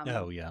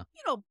 yeah.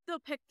 they'll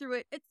pick through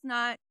it. It's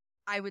not,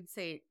 I would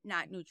say,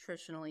 not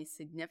nutritionally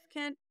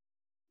significant,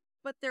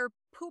 but they're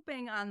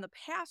pooping on the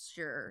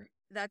pasture.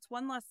 That's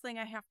one less thing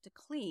I have to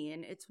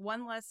clean. It's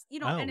one less,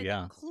 Oh, and it's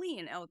yeah.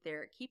 clean out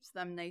there. It keeps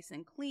them nice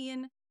and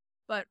clean.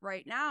 But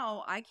right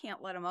now, I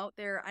can't let them out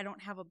there. I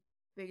don't have a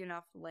big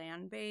enough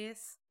land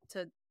base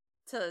to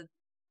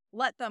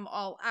let them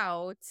all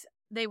out.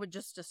 They would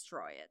just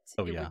destroy it.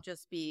 Oh, It yeah. would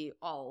just be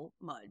all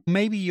mud.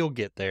 Maybe you'll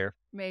get there.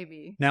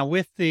 Maybe. Now,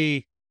 with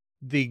the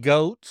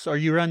goats, are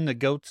you running the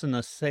goats in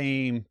the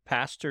same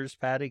pastures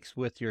paddocks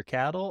with your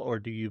cattle, or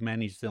do you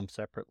manage them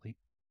separately?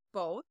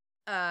 Both.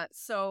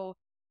 So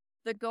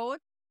the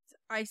goats,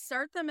 I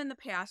start them in the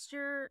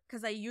pasture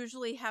because I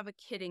usually have a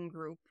kidding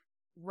group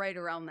right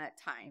around that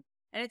time.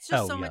 And it's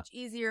just Oh, so yeah. much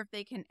easier if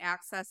they can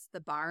access the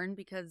barn,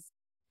 because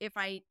if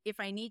I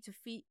need to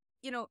feed,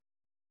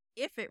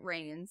 if it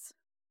rains,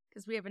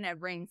 because we haven't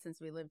had rain since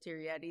we lived here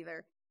yet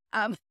either.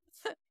 Um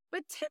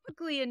but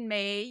typically in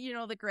May,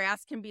 the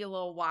grass can be a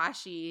little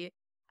washy.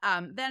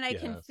 Then I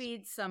can Yes.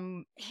 feed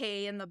some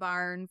hay in the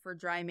barn for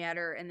dry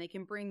matter, and they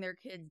can bring their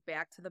kids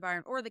back to the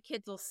barn, or the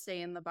kids will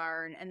stay in the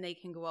barn and they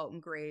can go out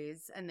and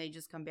graze, and they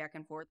just come back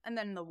and forth. And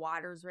then the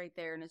water's right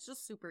there, and it's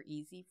just super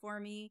easy for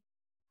me.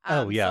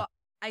 Oh, yeah. So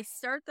I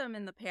start them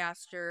in the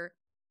pasture,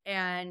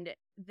 and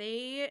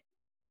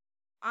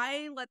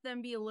I let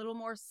them be a little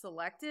more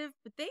selective,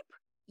 but they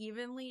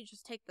evenly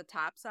just take the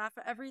tops off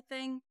of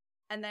everything,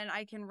 and then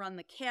I can run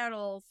the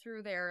cattle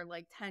through there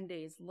like 10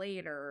 days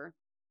later.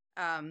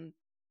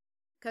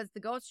 Because the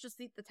goats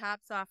just eat the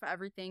tops off of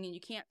everything, and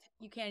you can't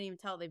even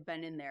tell they've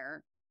been in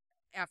there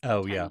after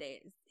Oh, 10 yeah.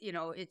 days.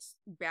 It's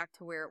back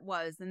to where it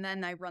was. And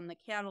then I run the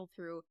cattle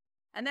through,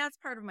 and that's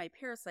part of my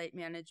parasite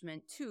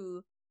management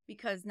too,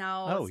 because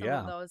now Oh, some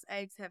of yeah. those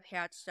eggs have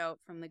hatched out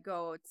from the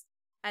goats,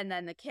 and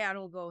then the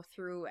cattle go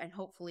through and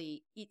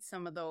hopefully eat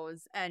some of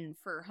those. And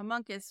for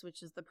homunculus,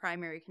 which is the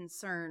primary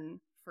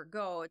concern for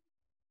goats,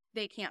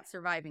 they can't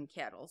survive in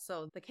cattle.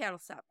 So the cattle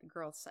stop the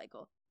growth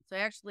cycle. So I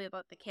actually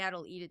let the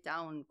cattle eat it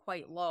down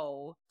quite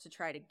low to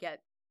try to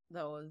get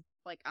those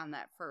like on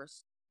that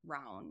first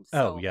round.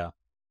 Oh, So, yeah.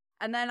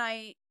 and then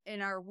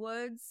in our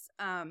woods,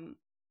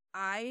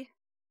 I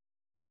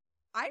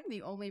I'm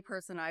the only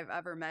person I've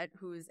ever met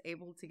who is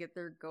able to get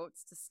their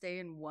goats to stay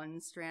in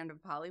one strand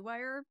of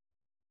polywire.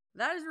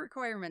 That is a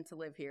requirement to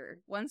live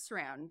here. One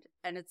strand,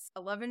 and it's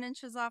 11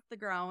 inches off the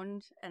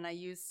ground, and I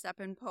use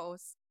step-in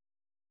posts,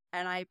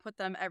 and I put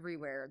them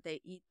everywhere.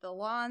 They eat the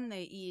lawn,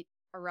 they eat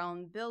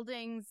around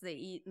buildings, they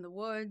eat in the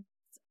woods,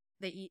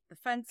 they eat the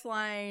fence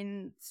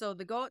line. So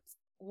the goats,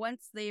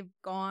 once they've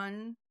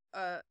gone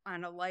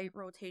on a light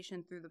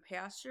rotation through the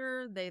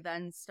pasture, they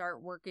then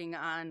start working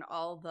on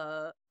all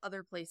the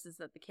other places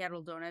that the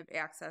cattle don't have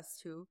access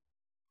to.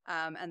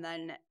 And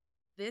then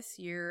this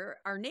year,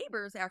 our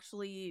neighbors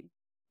actually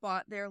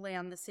bought their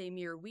land the same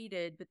year we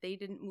did, but they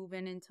didn't move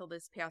in until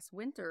this past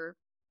winter.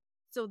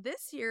 So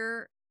this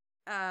year,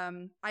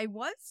 I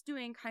was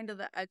doing kind of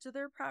the edge of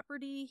their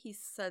property. He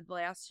said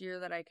last year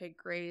that I could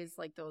graze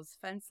like those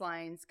fence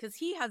lines because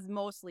he has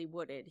mostly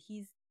wooded.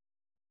 He's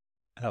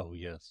Oh,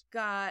 yes.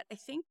 got, I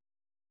think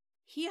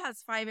he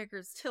has 5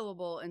 acres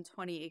tillable and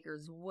 20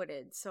 acres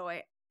wooded. So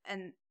I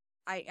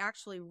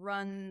actually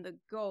run the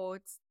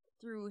goats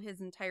through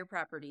his entire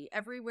property,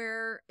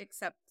 everywhere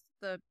except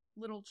the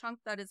little chunk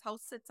that his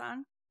house sits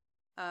on.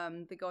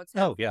 The goats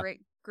have Oh, yeah.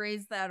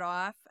 grazed that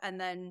off, and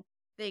then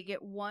they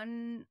get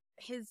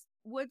his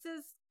woods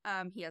is,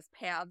 he has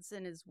paths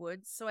in his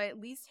woods, so I at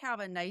least have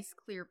a nice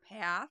clear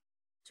path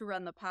to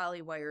run the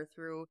poly wire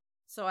through,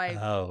 so I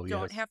Oh,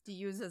 don't yes. have to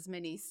use as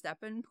many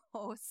step-in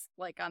posts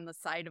like on the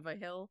side of a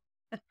hill.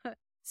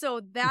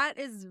 So that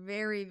is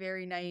very,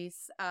 very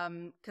nice,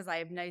 because I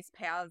have nice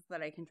paths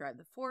that I can drive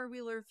the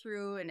four-wheeler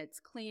through, and it's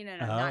clean,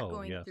 and I'm not Oh,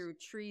 going yes. through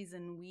trees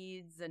and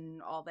weeds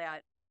and all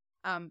that.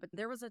 But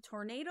there was a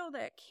tornado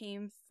that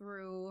came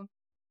through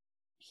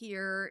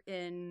here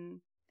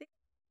in, I think,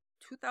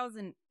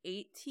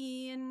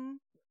 2018.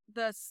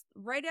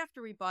 Right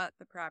after we bought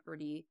the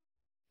property,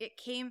 it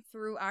came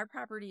through our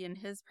property and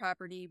his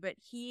property, but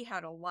he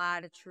had a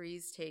lot of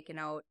trees taken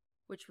out,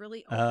 which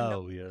really opened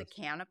up Oh, the yes.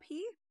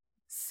 canopy.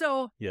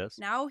 So Yes.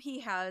 now he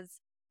has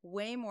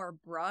way more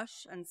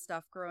brush and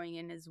stuff growing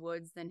in his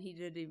woods than he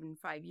did even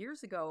 5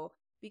 years ago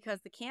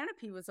because the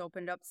canopy was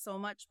opened up so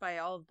much by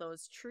all of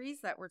those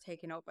trees that were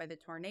taken out by the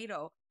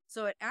tornado.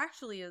 So it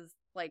actually is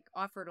like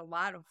offered a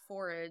lot of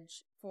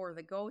forage for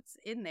the goats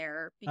in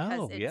there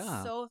because Oh, it's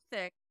yeah. so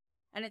thick.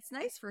 And it's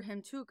nice for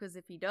him too, because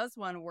if he does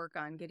want to work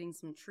on getting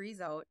some trees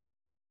out,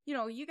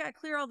 you got to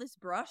clear all this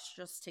brush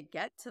just to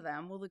get to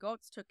them. Well, the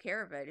goats took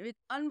care of it. It's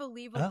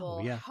Oh, unbelievable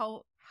yeah.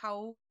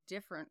 how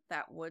different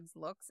that woods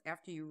looks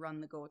after you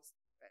run the goats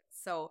through it.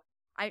 So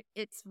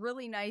it's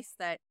really nice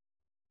that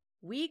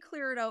we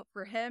clear it out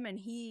for him, and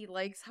he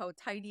likes how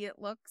tidy it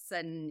looks,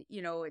 and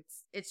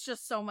it's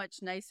just so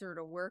much nicer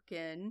to work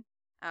in.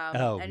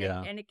 Oh, And it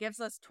yeah. and it gives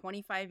us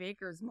 25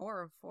 acres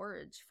more of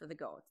forage for the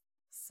goats.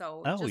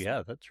 So Oh, just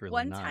yeah. That's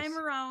really one time nice.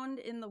 around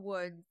in the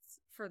woods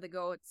for the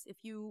goats, if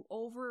you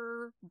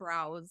over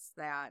browse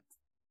that,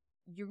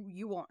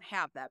 you won't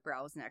have that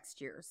browse next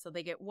year. So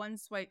they get one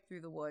swipe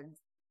through the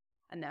woods,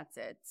 and that's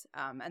it.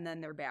 And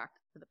then they're back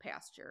to the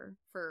pasture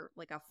for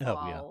like a Oh,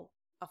 yeah.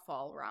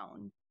 fall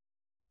round.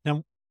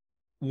 Now,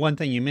 one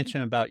thing you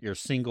mentioned about your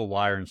single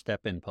wire and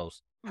step-in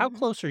post. How Mm-hmm.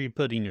 close are you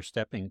putting your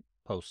step-in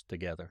posts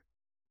together?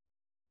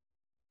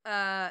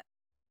 Uh,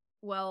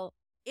 well,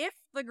 if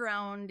the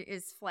ground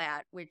is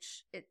flat,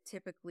 which it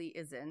typically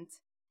isn't,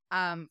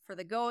 for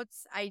the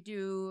goats, I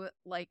do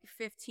like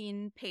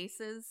 15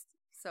 paces.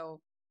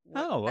 So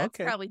Oh, that's okay.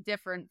 probably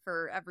different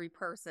for every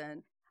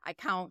person. I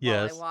count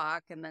while I Yes.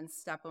 walk and then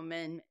step them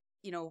in,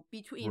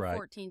 between Right.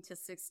 14 to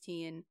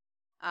 16.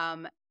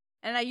 Um,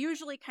 and I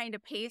usually kind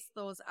of pace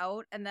those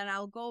out, and then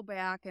I'll go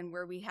back, and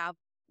where we have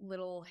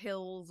little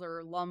hills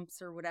or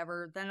lumps or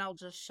whatever, then I'll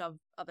just shove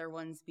other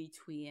ones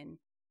between.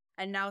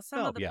 And now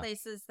some Oh, of the yeah.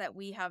 places that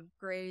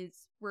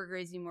we're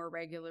grazing more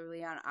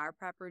regularly on our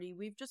property,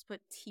 we've just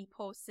put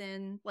T-posts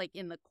in, like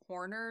in the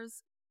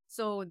corners.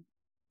 So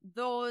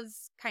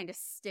those kind of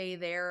stay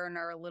there and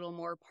are a little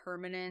more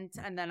permanent.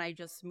 And then I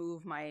just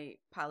move my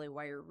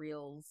polywire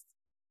reels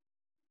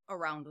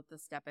around with the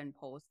step-in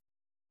post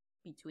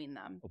between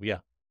them. Oh,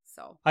 yeah.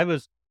 So I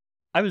was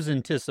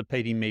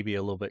anticipating maybe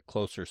a little bit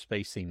closer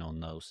spacing on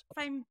those. if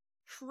I'm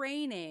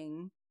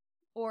training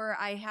or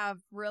I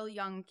have real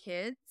young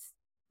kids,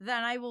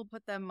 then I will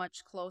put them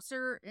much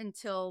closer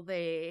until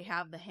they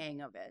have the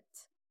hang of it.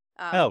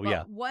 Oh, But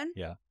yeah.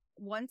 Yeah.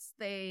 once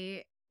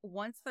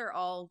they're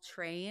all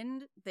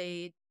trained,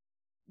 they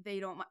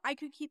don't. I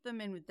could keep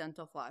them in with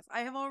dental floss.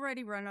 I have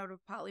already run out of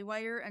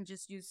polywire and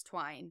just used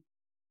twine.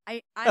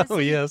 I Oh, honestly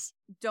yes.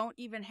 don't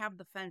even have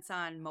the fence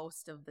on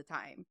most of the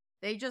time.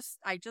 I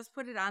just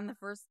put it on the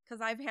first,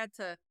 because I've had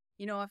to,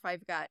 if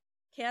I've got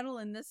cattle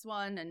in this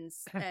one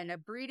and a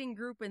breeding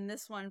group in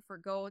this one for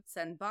goats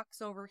and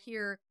bucks over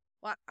here.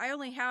 Well, I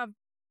only have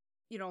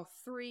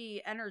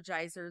 3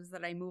 energizers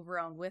that I move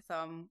around with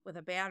them with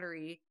a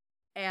battery,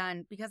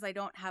 and because I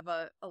don't have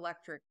a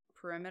electric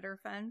perimeter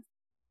fence,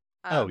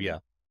 Oh, yeah.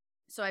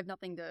 so I have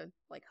nothing to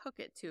like hook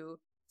it to.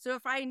 So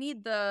if I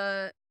need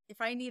the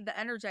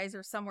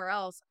energizer somewhere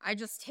else, I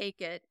just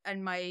take it,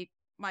 and my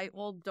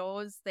old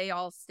does, they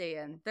all stay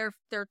in. They're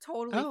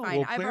totally Oh,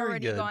 fine. well, I've very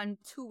already good. gone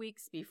 2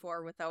 weeks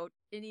before without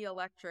any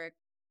electric.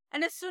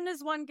 And as soon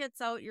as one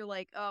gets out, you're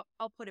like, oh,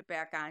 I'll put it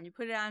back on. You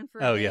put it on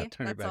for a Oh, day. yeah.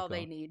 Turn it That's all back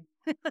they on. need.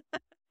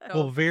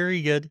 Well, So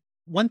very good.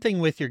 One thing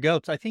with your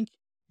goats, I think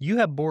you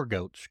have boar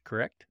goats,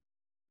 correct?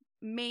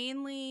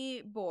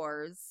 mainly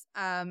boars.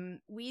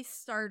 We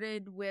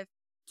started with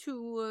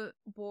 2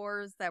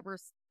 boars that were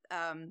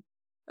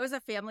it was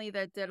a family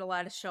that did a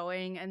lot of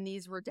showing, and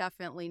these were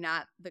definitely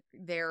not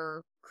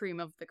their cream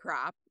of the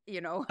crop,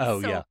 Oh,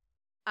 yeah.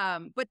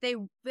 So but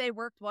they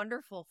worked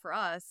wonderful for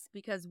us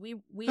because we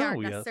Oh,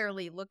 aren't yes.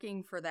 necessarily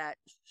looking for that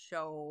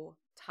show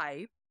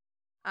type.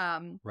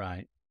 Um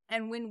Right.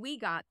 and when we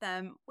got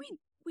them, we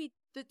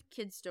the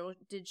kids still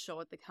did show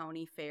at the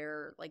county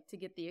fair, like to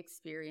get the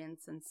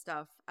experience and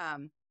stuff.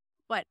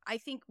 But I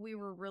think we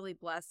were really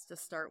blessed to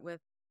start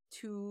with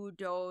 2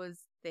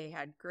 does. They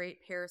had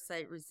great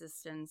parasite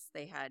resistance.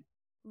 They had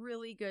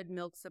really good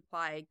milk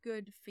supply,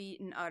 good feet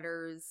and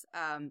udders.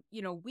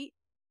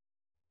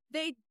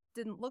 They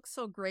didn't look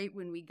so great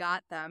when we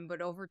got them,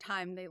 but over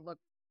time they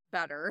looked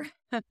better.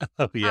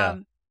 Oh, yeah.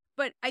 Um,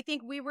 but I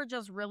think we were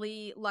just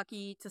really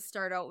lucky to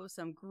start out with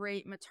some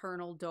great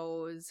maternal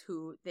does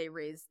who they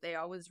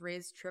always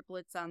raised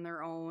triplets on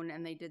their own,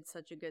 and they did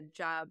such a good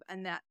job.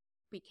 And that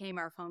became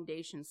our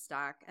foundation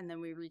stock. And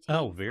then we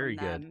Oh, retained very from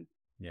good. them.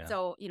 Yeah.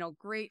 So,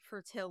 great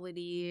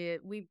fertility.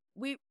 We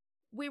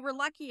were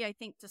lucky, I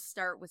think, to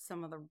start with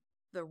some of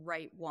the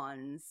right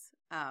ones.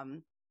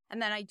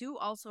 And then I do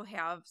also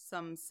have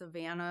some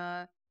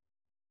Savannah.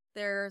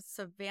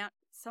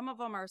 Some of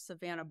them are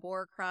Savannah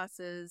boar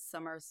crosses.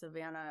 Some are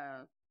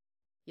Savannah,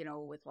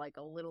 with like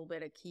a little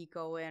bit of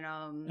Kiko in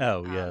them.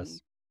 Oh,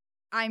 yes.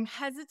 I'm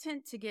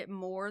hesitant to get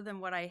more than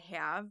what I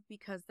have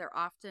because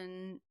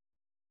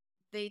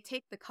they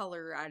take the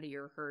color out of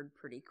your herd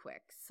pretty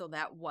quick. So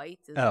that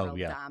white is Oh, real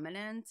yeah.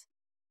 dominant.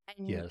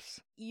 And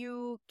Yes.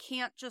 you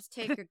can't just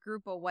take a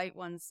group of white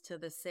ones to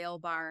the sale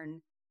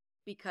barn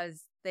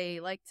because they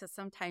like to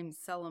sometimes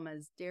sell them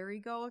as dairy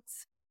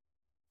goats.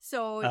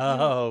 So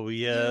Oh,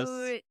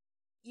 yes.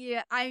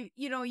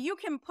 you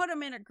can put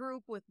them in a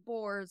group with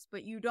boars,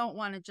 but you don't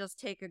want to just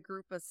take a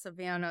group of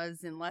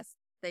Savannahs and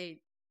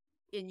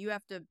you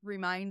have to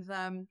remind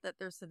them that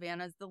they're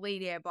Savannahs. The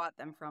lady I bought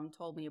them from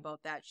told me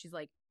about that. She's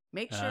like,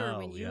 make sure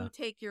when Oh, you yeah.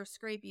 take your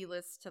scrapey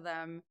list to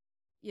them,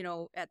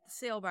 at the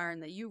sale barn,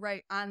 that you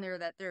write on there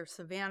that they're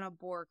Savannah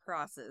boar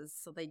crosses,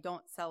 so they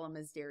don't sell them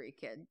as dairy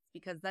kids,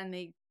 because then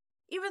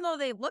even though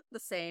they look the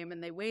same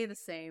and they weigh the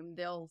same,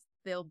 they'll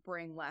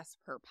bring less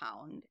per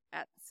pound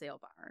at the sale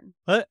barn.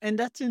 And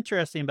that's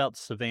interesting about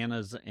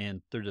Savannahs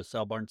and through the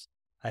cell barns.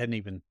 I hadn't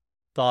even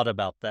thought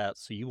about that.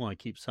 So you want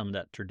to keep some of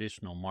that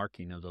traditional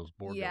marking of those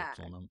boar Yeah, goats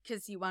on them.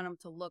 because you want them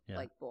to look Yeah.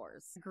 like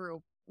boars. Grew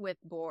up with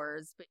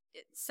boars, but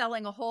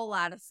selling a whole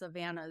lot of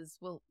Savannahs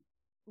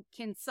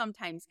can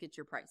sometimes get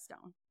your price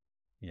down.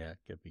 Yeah.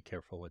 Got to be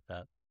careful with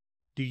that.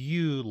 Do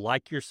you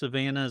like your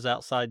Savannahs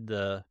outside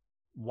the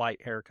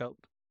white hair coat?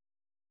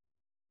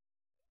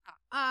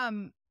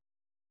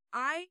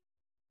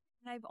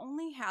 I've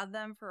only had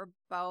them for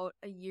about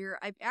a year.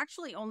 I've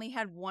actually only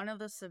had one of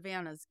the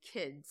Savannah's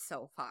kids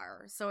so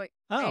far, so it's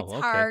Oh,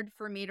 okay. hard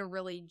for me to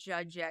really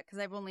judge yet because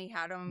I've only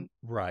had them.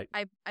 Right.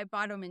 I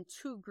bought them in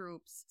 2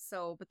 groups,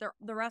 but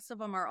the rest of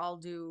them are all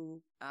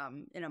due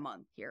in a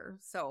month here,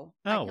 so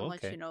I Oh, can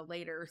let okay. you know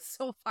later.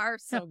 So far,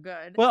 Yeah. so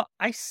good. Well,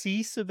 I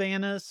see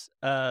Savannahs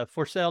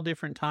for sale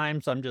different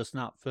times. I'm just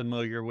not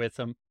familiar with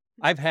them.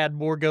 I've had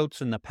boar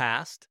goats in the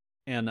past,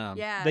 and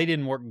Yeah, they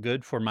didn't work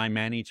good for my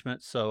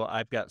management, so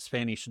I've got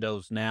Spanish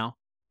does now.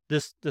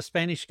 The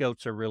Spanish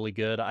goats are really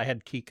good. I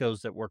had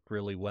Kikos that worked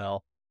really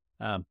well.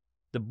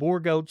 The boar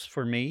goats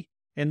for me,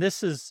 and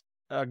this is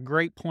a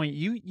great point.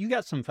 You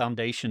got some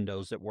foundation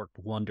does that worked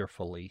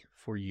wonderfully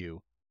for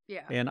you,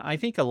 yeah, and I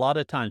think a lot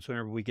of times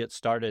whenever we get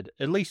started,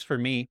 at least for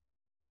me,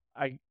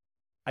 I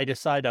I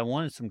decided I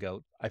wanted some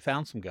goats. I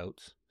found some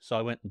goats, so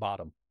I went and bought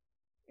them.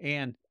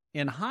 And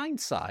in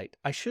hindsight,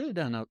 I should have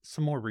done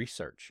some more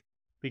research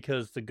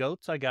because the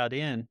goats I got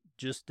in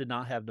just did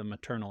not have the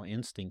maternal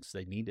instincts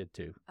they needed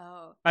to.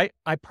 Oh,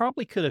 I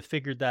probably could have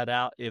figured that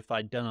out if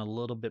I'd done a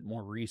little bit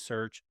more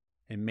research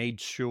and made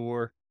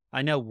sure.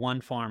 I know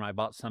one farm I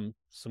bought some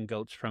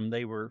goats from,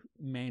 they were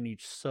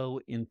managed so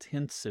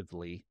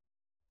intensively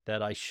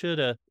that I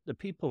shoulda the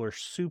people were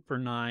super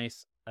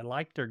nice. I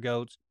liked their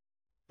goats,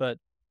 but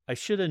I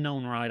shoulda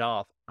known right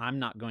off, I'm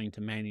not going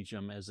to manage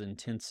them as the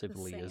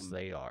intensively as same.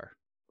 they are.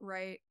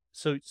 Right.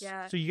 So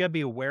Yeah. so you gotta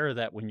be aware of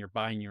that when you're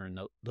buying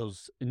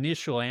those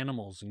initial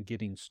animals and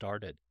getting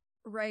started.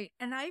 Right.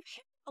 And I've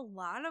had a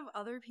lot of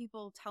other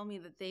people tell me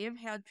that they have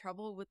had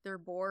trouble with their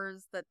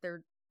boars, that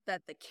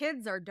the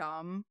kids are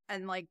dumb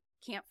and like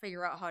can't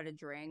figure out how to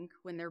drink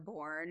when they're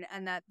born,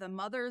 and that the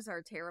mothers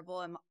are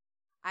terrible. And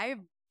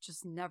I've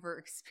just never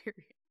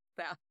experienced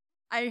that.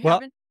 I Well,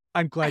 haven't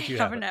I'm I glad you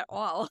haven't haven't. at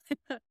all.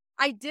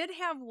 I did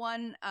have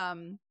one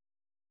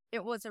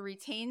it was a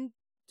retained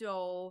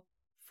doe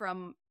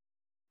from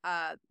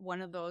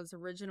one of those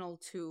original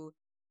two,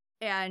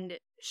 and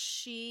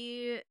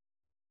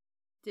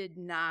did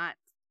not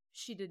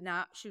she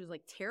was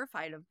like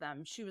terrified of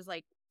them. She was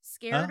like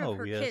scared of Oh,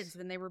 her kids yes.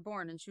 when they were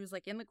born, and she was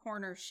like in the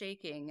corner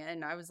shaking,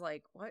 and I was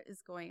like, what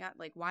is going on?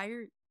 Like, why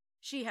are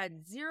she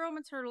had zero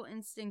maternal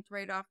instinct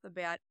right off the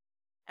bat.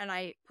 And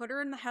I put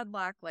her in the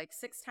headlock like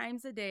 6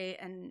 times a day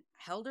and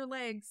held her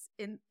legs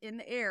in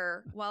the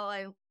air while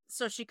I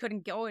so she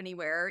couldn't go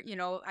anywhere.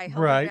 I held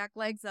her Right. back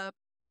legs up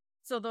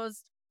so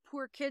those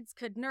poor kids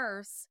could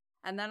nurse.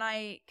 And then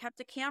I kept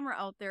a camera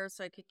out there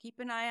so I could keep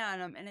an eye on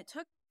them. And it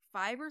took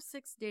 5 or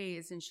 6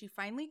 days, and she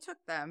finally took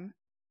them.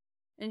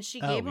 And she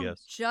gave Oh, them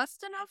yes.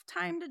 just enough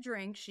time to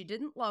drink. She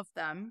didn't love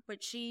them,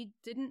 but she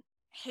didn't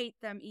hate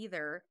them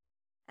either.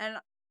 And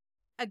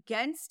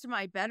against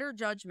my better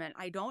judgment,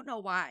 I don't know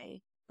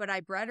why, but I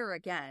bred her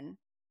again.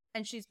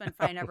 And she's been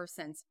fine ever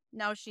since.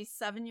 Now she's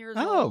 7 years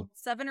Oh, old,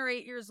 7 or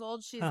 8 years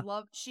old.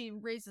 huh. She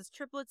raises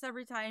triplets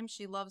every time.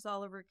 She loves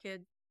all of her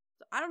kids.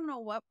 So I don't know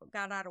what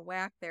got out of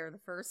whack there the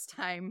first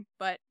time,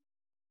 but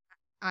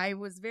I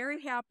was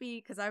very happy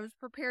because I was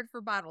prepared for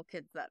bottle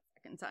kids that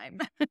second time.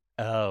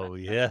 Oh,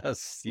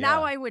 yes. Now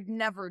Yeah. I would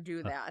never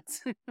do Huh.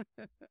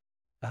 that.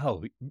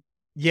 Oh,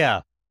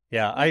 yeah.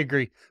 Yeah, I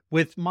agree.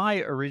 With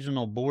my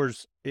original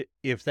boars,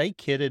 if they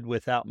kidded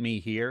without me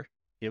here,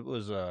 it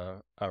was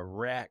a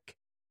wreck.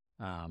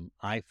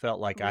 I felt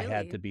like I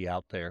had Really? to be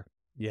out there.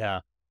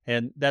 Yeah.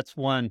 And that's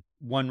one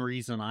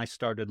reason I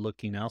started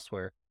looking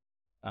elsewhere,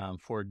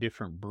 for a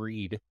different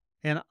breed.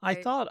 And I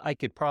Right. thought I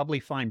could probably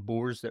find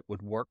boars that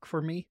would work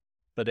for me,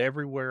 but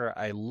everywhere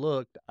I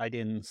looked, I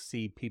didn't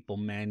see people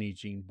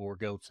managing boar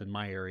goats in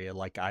my area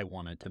like I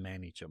wanted to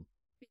manage them.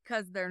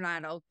 Because they're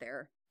not out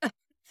there.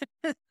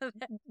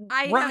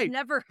 Right. Right.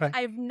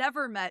 I've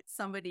never met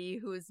somebody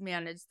who's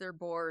managed their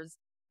boars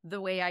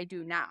the way I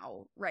do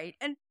now, right?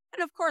 And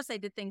of course I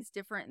did things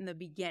different in the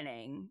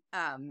beginning.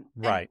 And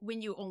Right.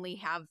 when you only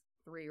have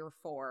 3 or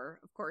 4,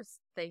 of course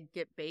they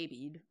get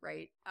babied,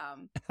 right?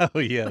 Oh,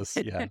 yes.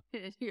 Yeah.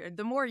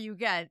 The more you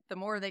get, the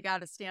more they got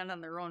to stand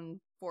on their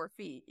own 4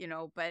 feet,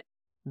 but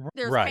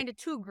there's Right. kind of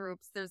two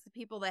groups. There's the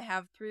people that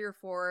have 3 or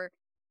 4,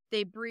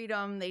 they breed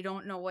them, they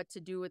don't know what to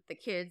do with the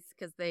kids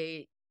because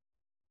they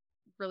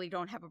really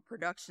don't have a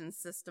production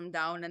system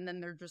down, and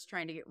then they're just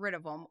trying to get rid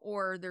of them.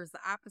 Or there's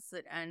the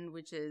opposite end,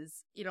 which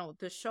is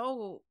the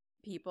show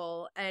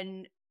people,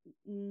 and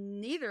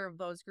neither of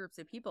those groups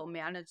of people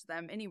manage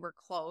them anywhere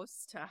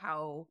close to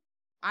how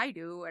I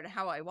do and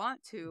how I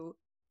want to.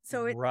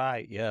 So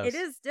Right. it Yes.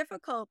 is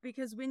difficult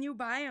because when you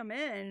buy them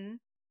in,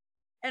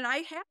 and I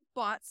have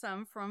bought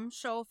some from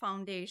Show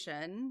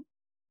Foundation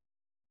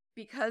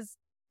because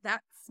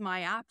that's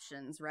my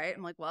options, right?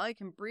 I'm like, well, I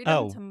can breed them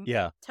Oh,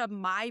 yeah. to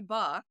my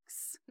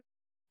bucks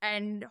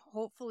and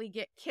hopefully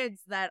get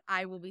kids that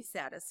I will be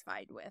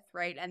satisfied with,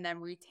 right? And then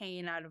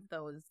retain out of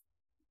those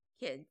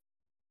kids.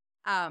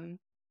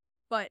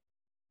 But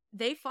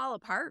they fall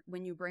apart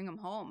when you bring them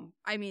home.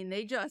 I mean,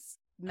 they just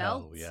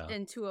melt Oh, yeah.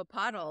 into a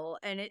puddle,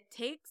 and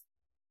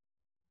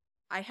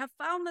I have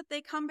found that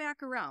they come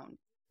back around.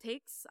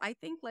 Takes, I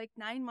think, like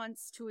 9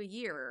 months to a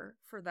year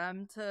for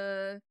them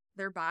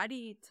their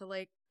body to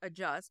like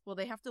adjust. Well,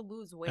 they have to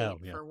lose weight Oh,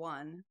 yeah. for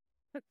one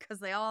because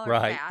they all are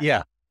Right. fat.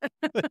 Yeah.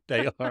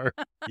 They are.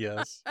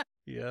 Yes.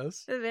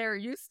 Yes. They're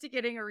used to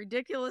getting a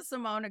ridiculous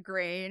amount of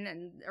grain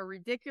and a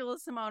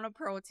ridiculous amount of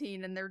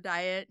protein in their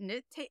diet, and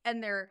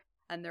and their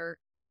and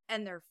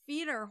their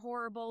feet are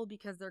horrible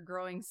because they're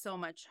growing so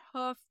much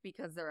hoof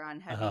because they're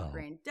on heavy Oh,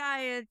 grain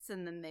diets,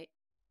 and then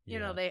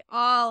yeah. they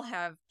all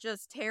have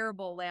just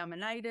terrible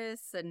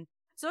laminitis, and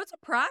so it's a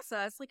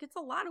process. Like, it's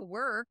a lot of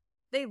work.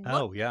 They look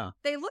Oh, yeah.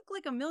 they look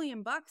like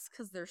 $1,000,000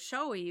 because they're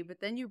showy, but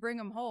then you bring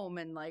them home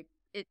and like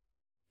it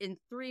in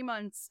 3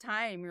 months'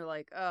 time, you're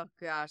like, oh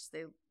gosh,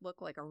 they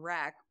look like a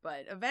wreck.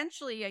 But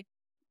eventually,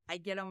 I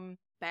get them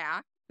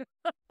back.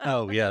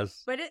 Oh,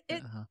 yes. But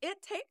Uh-huh.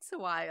 it takes a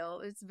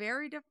while. It's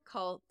very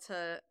difficult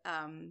to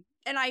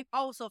and I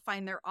also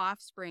find their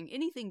offspring,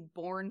 anything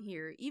born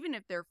here, even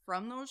if they're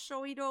from those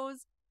showy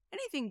does,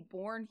 anything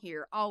born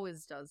here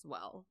always does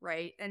well,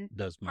 right? And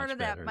Does part much of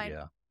that better,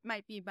 yeah.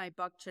 might be my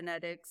buck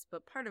genetics,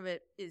 but part of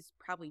it is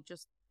probably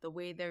just the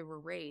way they were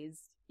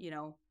raised,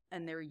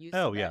 and they're used to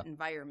Oh, yeah. that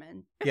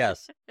environment.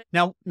 Yes.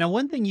 Now,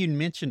 one thing you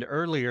mentioned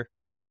earlier,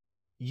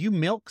 you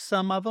milk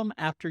some of them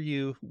after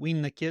you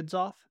wean the kids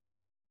off?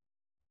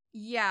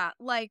 Yeah,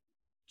 like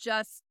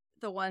just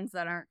the ones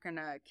that aren't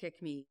gonna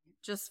kick me,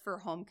 just for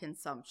home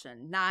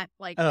consumption, not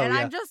like, Oh, and yeah.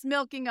 I'm just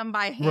milking them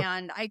by R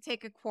hand. I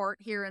take a quart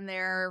here and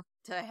there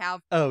to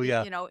have, Oh,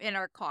 yeah. in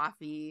our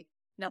coffee,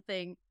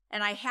 nothing.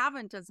 And I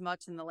haven't as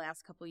much in the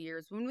last couple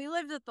years. When we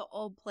lived at the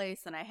old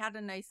place and I had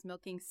a nice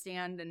milking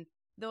stand, and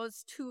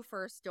those two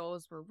first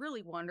does were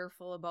really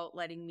wonderful about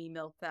letting me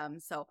milk them.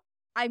 So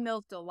I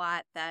milked a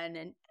lot then,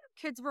 and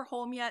kids were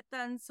home yet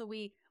then, so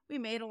we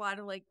made a lot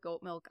of like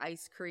goat milk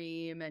ice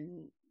cream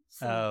and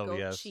some Oh, goat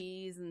yes.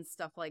 cheese and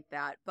stuff like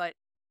that. But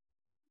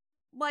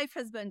life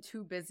has been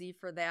too busy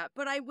for that.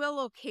 But Oh,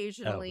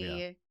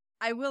 yeah.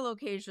 I will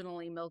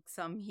occasionally milk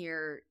some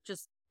here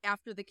just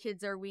after the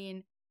kids are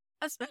weaned.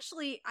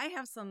 Especially, I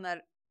have some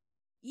that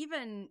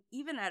even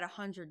at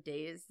 100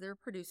 days, they're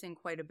producing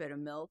quite a bit of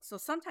milk. So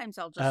sometimes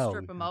I'll just Oh,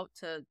 strip them yeah. out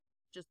to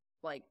just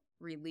like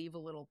relieve a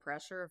little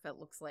pressure if it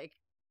looks like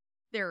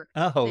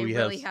Oh, they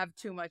really yes. have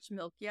too much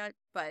milk yet.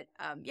 But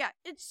yeah,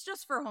 it's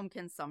just for home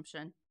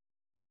consumption.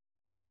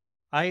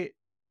 I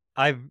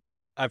I've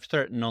I've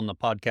threatened on the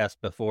podcast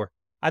before,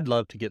 I'd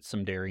love to get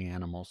some dairy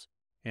animals,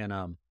 and,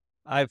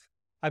 I've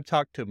I've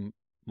talked to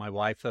my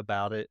wife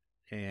about it,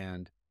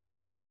 and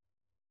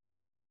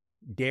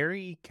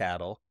dairy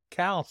cattle,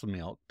 cow's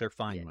milk, they're Yeah.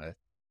 fine with.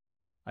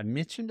 I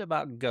mentioned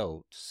about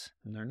goats,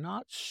 and they're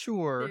not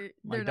sure.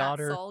 My They're not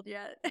daughter sold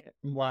yet.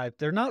 and wife,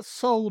 they're not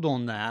sold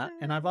on that,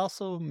 and I've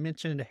also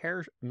mentioned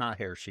not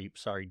hair sheep,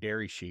 sorry,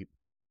 dairy sheep.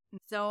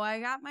 So I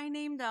got my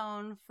name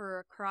down for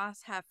a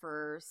cross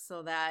heifer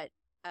so that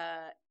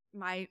uh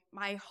my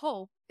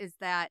hope is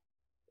that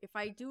if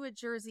I do a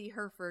Jersey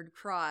Hereford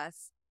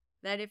cross,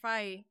 that if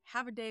I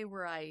have a day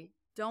where I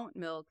don't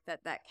milk,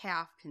 that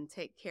calf can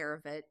take care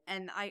of it.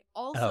 And I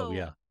Oh, also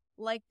yeah.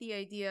 like the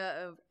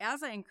idea of,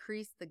 as I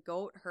increase the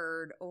goat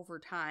herd over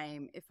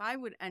time, if I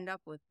would end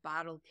up with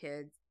bottle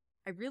kids,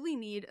 I really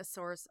need a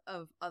source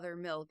of other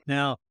milk.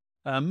 Now,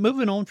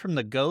 moving on from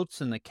the goats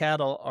and the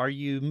cattle, are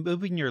you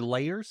moving your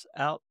layers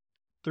out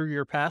through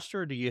your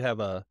pasture, or do you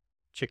have a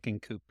chicken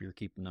coop you're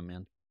keeping them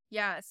in?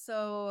 Yeah,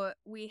 so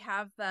we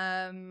have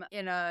them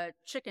in a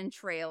chicken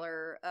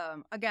trailer.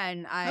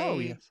 Again, Oh, I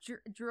yes.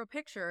 drew a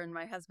picture and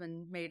my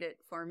husband made it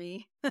for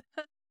me.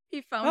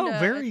 He found Oh,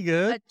 very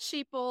good. a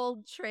cheap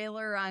old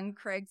trailer on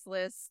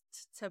Craigslist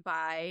to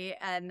buy,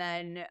 and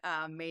then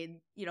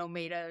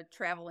made a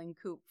traveling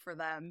coop for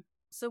them.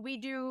 So we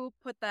do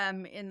put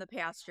them in the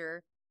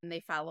pasture and they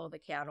follow the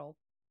cattle.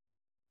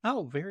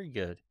 Oh, very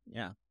good.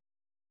 Yeah.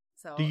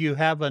 Do So you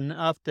have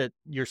enough that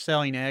you're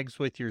selling eggs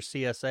with your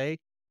CSA,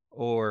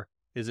 or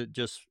is it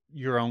just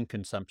your own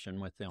consumption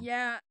with them?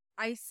 yeah,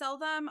 I sell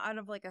them out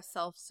of like a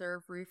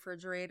self-serve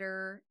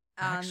refrigerator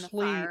on the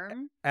Actually,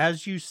 farm.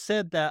 as you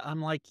said that,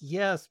 I'm like,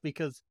 yes,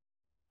 because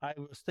I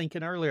was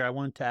thinking earlier, I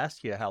wanted to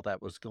ask you how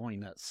that was going,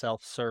 that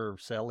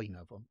self-serve selling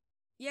of them.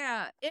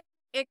 Yeah,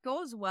 it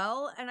goes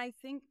well, and I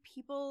think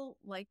people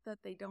like that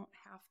they don't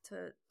have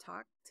to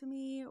talk to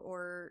me,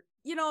 or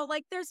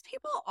like there's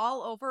people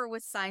all over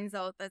with signs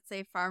out that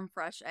say farm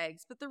fresh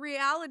eggs, but the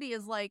reality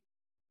is like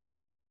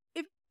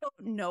if you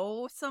don't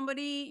know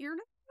somebody, you're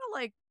not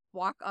gonna like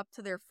walk up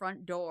to their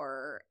front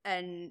door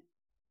and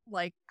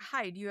like,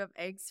 "Hi, do you have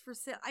eggs for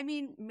sale?" I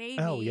mean, Oh,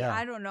 maybe, yeah.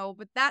 I don't know,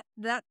 but that's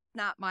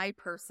not my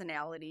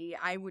personality.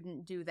 I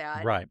wouldn't do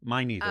that. Right.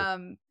 Mine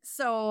either.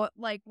 So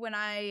like when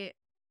I,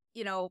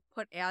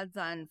 put ads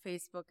on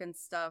Facebook and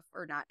stuff,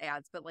 or not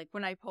ads, but like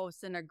when I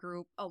post in a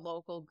group, a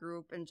local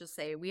group, and just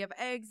say, we have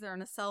eggs, they're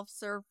in a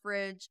self-serve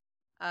fridge.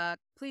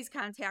 Please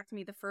contact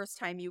me the first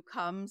time you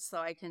come so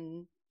I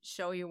can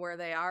show you where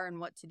they are and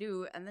what to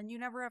do. And then you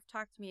never have to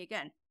talk to me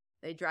again.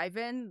 They drive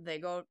in, they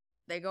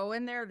go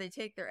in there, they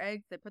take their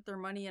eggs, they put their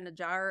money in a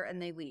jar, and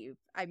they leave.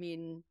 I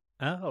mean,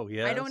 Oh,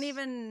 I don't yes.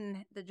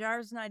 even, the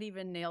jar's not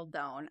even nailed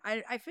down.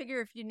 I figure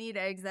if you need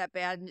eggs that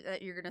bad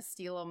that you're going to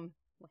steal them,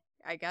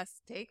 I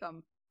guess take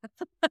them.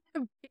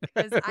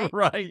 Because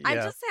Right, I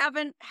yeah. just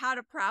haven't had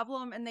a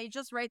problem, and they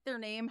just write their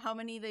name, how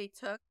many they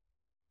took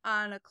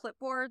on a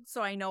clipboard.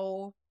 So I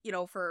know,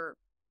 for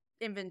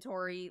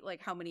inventory,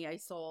 like how many I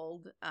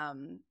sold, so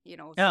I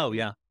Oh, can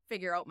yeah.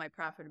 figure out my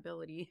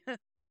profitability.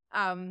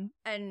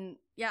 And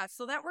yeah,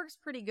 so that works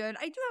pretty good.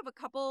 I do have a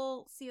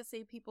couple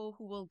CSA people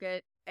who will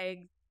get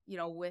eggs,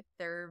 with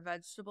their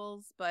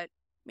vegetables, but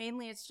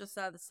mainly it's just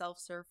out of the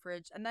self-serve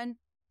fridge. And then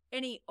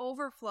any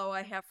overflow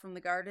I have from the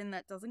garden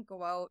that doesn't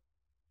go out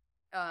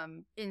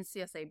in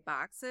CSA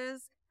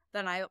boxes,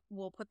 then I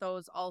will put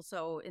those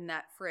also in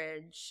that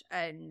fridge,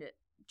 and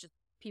just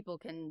people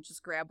can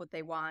just grab what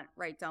they want,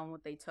 write down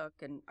what they took,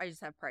 and I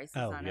just have prices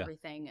Oh, on yeah.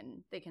 everything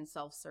and they can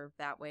self-serve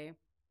that way.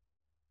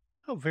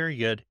 Oh, very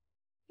good.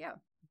 Yeah.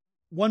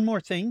 One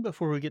more thing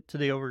before we get to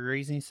the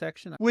overgrazing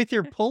section. With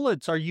your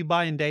pullets, are you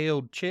buying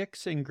day-old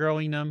chicks and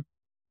growing them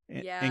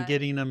and Yeah.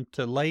 getting them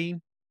to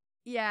lay?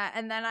 Yeah,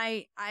 and then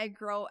I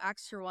grow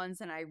extra ones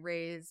and I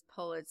raise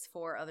pullets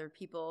for other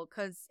people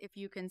because if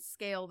you can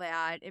scale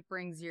that, it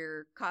brings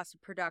your cost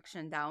of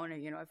production down.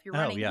 And, if you're Oh,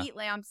 running yeah. heat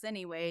lamps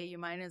anyway, you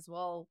might as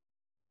well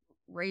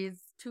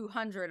raise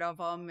 200 of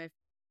them if,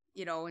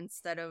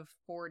 instead of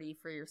 40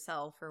 for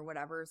yourself or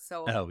whatever.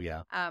 So, Oh,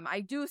 yeah.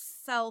 I do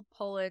sell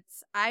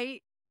pullets.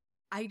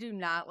 I do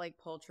not like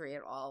poultry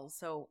at all.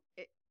 So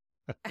it,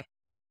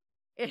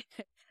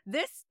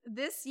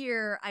 this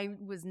year I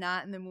was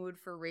not in the mood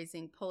for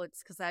raising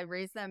pullets because I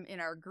raised them in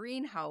our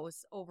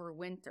greenhouse over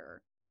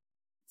winter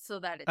so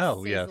that it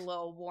Oh, stays a yes.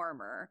 little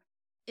warmer.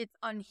 It's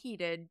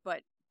unheated,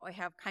 but I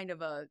have kind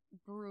of a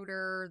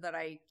brooder that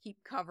I keep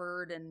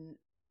covered and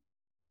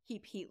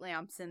keep heat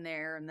lamps in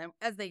there. And then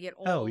as they get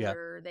Oh, yeah.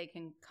 older, they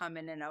can come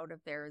in and out of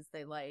there as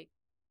they like.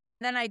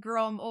 Then I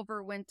grow them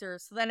over winter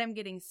so that I'm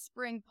getting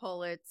spring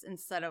pullets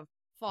instead of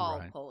fall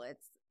Right.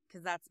 pullets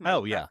because that's my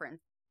Oh, yeah.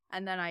 preference.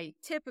 And then I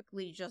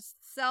typically just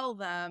sell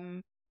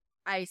them.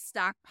 I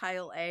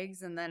stockpile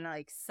eggs and then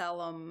like sell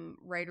them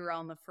right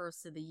around the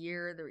first of the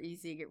year. They're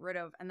easy to get rid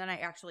of. And then I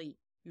actually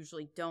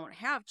usually don't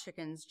have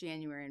chickens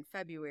January and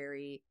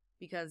February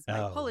because my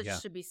Oh, pullets yeah.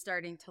 should be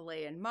starting to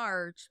lay in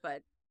March,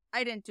 but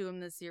I didn't do them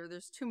this year.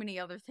 There's too many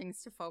other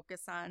things to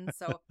focus on.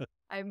 So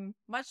I'm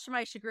much to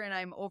my chagrin,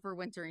 I'm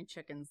overwintering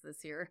chickens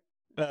this year.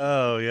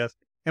 Oh, yes.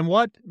 And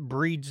what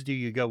breeds do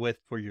you go with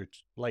for your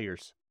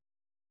layers?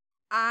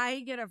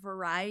 I get a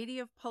variety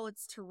of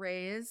pullets to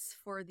raise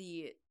for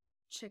the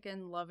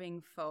chicken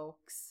loving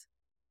folks,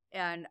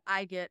 and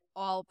I get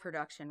all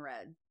production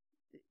red.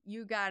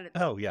 You got it.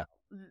 Oh, yeah.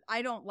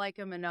 I don't like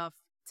them enough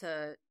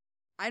to.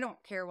 I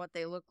don't care what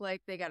they look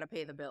like. They got to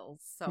pay the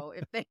bills. So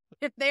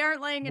if they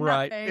aren't laying enough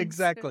Right. eggs,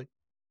 Exactly.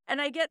 and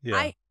I get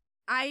Yeah.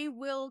 I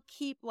will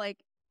keep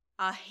like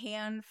a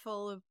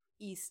handful of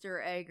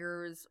Easter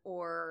eggers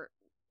or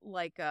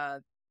like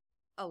a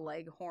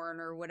leghorn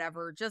or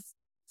whatever, just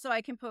so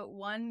I can put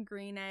one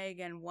green egg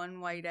and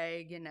one white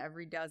egg in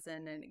every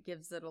dozen and it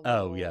gives it a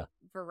Oh, yeah. little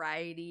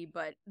variety.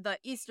 But the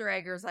Easter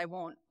eggers I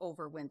won't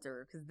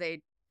overwinter because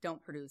they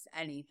don't produce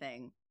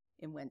anything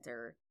in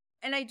winter.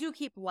 And I do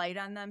keep light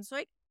on them, so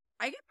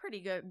I get pretty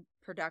good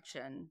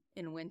production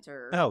in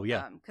winter Oh,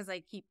 yeah. because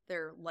I keep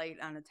their light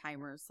on a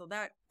timer. So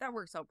that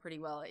works out pretty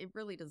well. It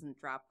really doesn't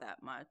drop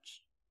that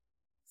much.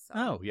 So,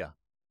 Oh, yeah.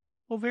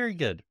 Well, very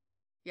good.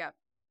 yeah.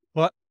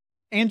 Well,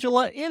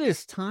 Angela, it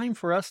is time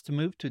for us to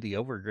move to the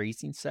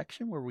overgrazing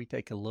section where we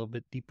take a little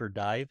bit deeper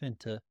dive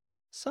into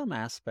some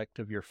aspect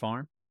of your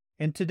farm.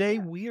 And today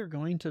Yeah. we are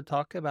going to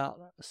talk about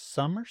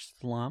summer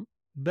slump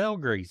bell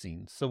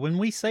grazing. So when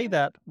we say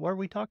that, what are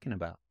we talking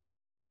about?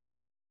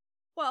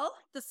 Well,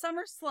 the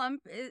summer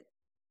slump is,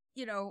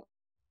 you know,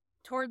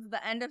 towards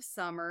the end of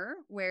summer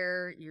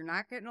where you're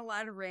not getting a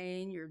lot of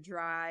rain, you're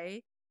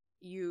dry,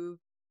 you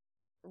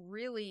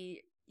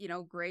really,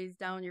 graze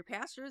down your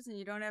pastures and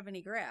you don't have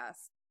any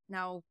grass.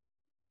 Now,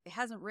 it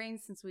hasn't rained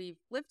since we've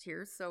lived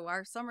here, so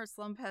our summer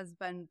slump has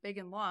been big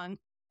and long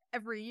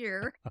every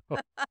year.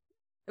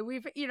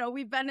 We've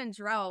been in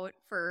drought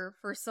for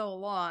so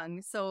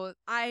long. So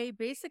I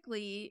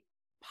basically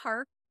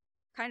park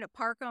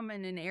park them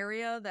in an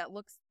area that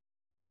looks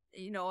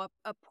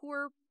a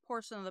poor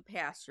portion of the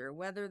pasture,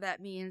 whether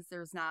that means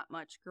there's not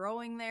much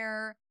growing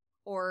there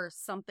or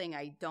something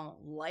I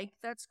don't like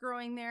that's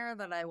growing there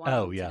that I want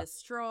Oh, them to yeah.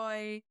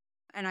 destroy.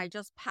 And I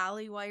just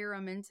poly wire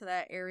them into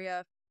that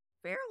area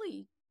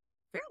fairly,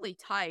 fairly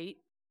tight.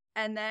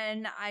 And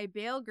then I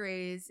bale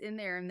graze in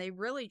there and they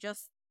really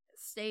just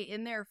stay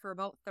in there for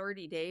about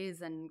 30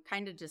 days and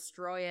kind of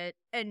destroy it.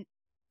 And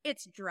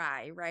it's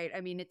dry, right?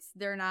 I mean,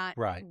 they're not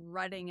Right.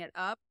 rutting it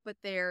up, but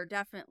they're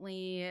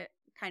definitely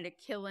kind of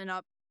killing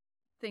up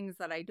things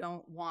that I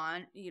don't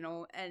want,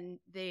 and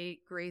they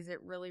graze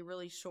it really,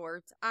 really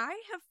short.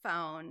 I have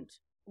found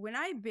when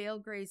I bale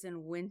graze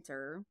in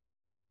winter,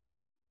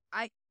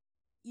 I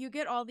you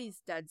get all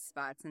these dead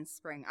spots in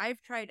spring.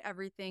 I've tried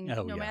everything,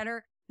 Oh, no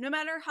yeah.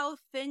 matter how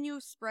thin you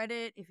spread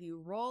it, if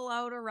you roll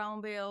out a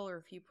round bale or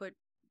if you put,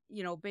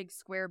 big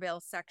square bale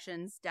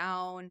sections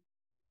down,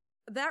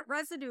 that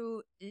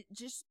residue it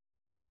just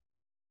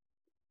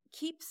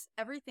keeps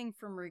everything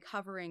from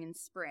recovering in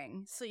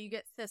spring. So you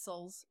get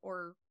thistles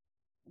or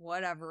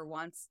whatever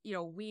wants,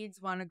 weeds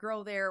want to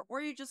grow there,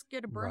 or you just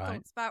get a burnt Right.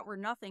 out spot where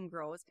nothing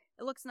grows.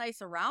 It looks nice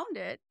around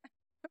it,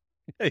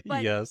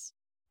 but Yes.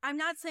 I'm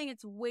not saying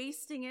it's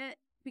wasting it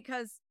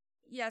because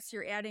yes,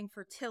 you're adding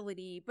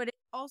fertility, but it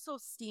also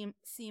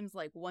seems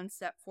like one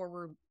step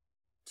forward,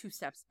 two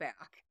steps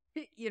back.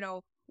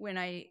 When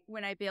I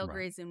bale Right.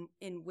 graze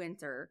in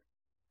winter.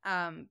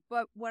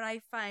 But what I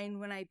find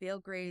when I bale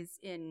graze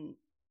in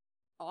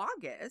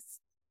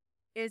August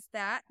is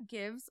that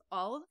gives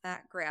all of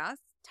that grass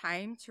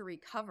time to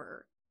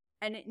recover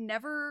and it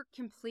never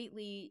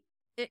completely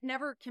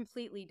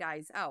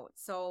dies out.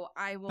 So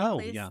Oh,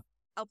 yeah.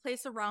 I'll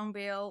place a round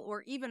bale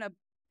or even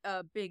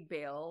a big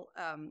bale,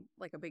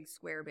 like a big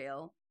square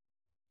bale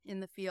in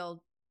the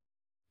field.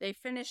 they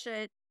finish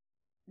it,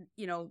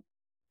 you know,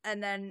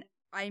 and then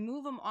I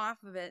move them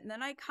off of it. And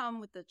then I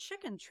come with the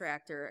chicken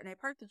tractor and I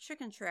park the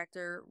chicken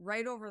tractor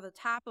right over the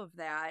top of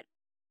that.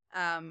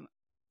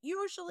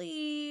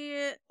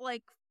 Usually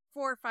like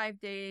 4 or 5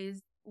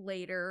 days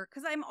later,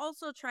 because I'm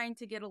also trying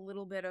to get a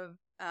little bit of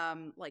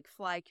like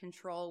fly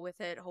control with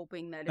it,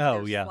 hoping that if Oh,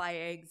 there's yeah. fly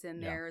eggs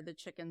in Yeah. there, the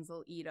chickens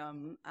will eat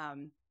them.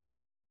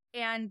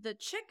 And the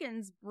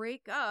chickens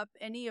break up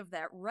any of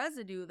that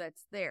residue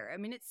that's there. I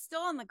mean, it's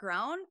still on the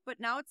ground, but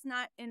now it's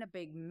not in a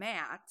big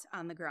mat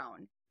on the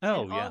ground.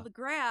 And Oh, all yeah. the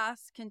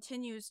grass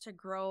continues to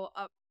grow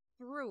up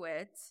through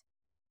it.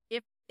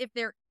 If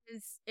there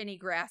is any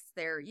grass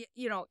there,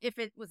 you know, if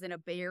it was in a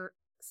bare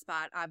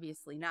spot,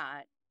 obviously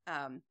not.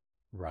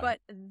 Right. But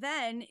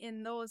then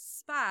in those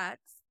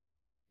spots,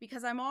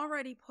 because I'm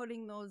already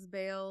putting those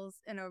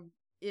bales in a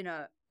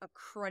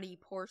cruddy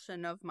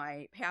portion of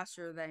my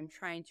pasture that I'm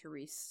trying to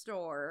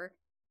restore,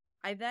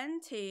 I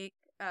then take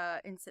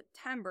in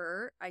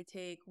September I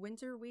take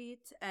winter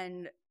wheat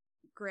and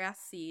grass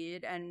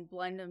seed and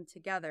blend them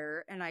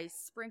together, and I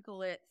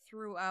sprinkle it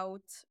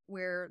throughout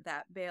where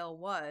that bale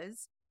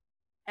was,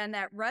 and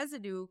that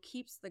residue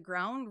keeps the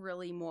ground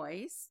really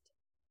moist,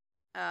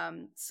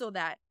 so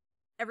that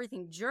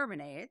everything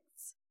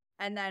germinates.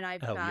 And then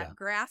I've Oh, yeah. got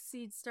grass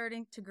seeds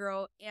starting to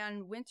grow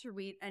and winter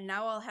wheat. And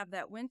now I'll have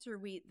that winter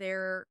wheat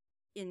there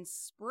in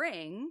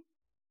spring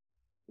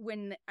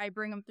when I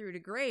bring them through to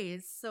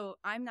graze. So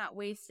I'm not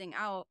wasting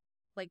out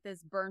like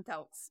this burnt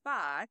out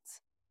spot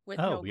with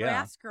Oh, no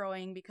yeah. grass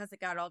growing because it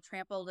got all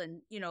trampled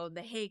and, you know,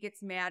 the hay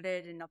gets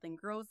matted and nothing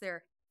grows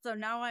there. So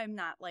now I'm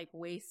not like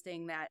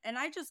wasting that. And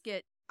I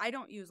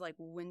don't use like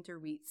winter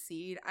wheat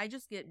seed. I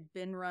just get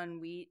bin run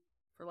wheat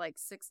for like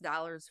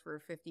 $6 for a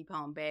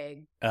 50-pound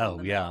bag from Oh,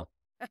 the yeah. mill.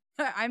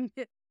 I'm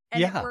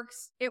and Yeah.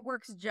 it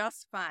works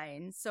just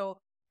fine. So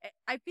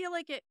I feel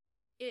like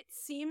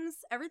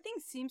everything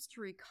seems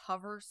to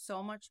recover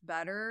so much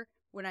better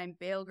when I'm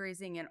bale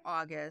grazing in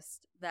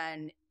August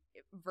than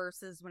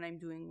versus when I'm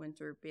doing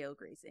winter bale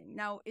grazing.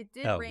 Now, it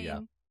did Oh, yeah.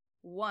 rain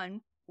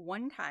one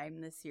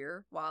time this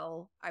year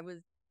while I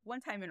was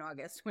one time in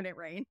August when it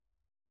rained.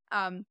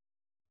 Um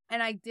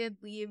and I did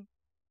leave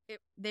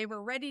it. They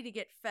were ready to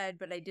get fed,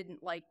 but I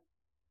didn't like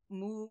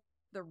move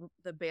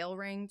the bale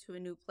ring to a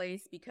new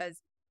place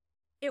because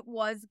it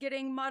was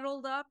getting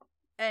muddled up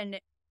and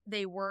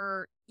they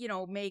were, you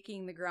know,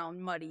 making the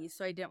ground muddy.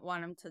 So I didn't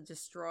want them to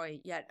destroy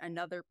yet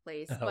another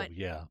place. Oh, But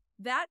yeah.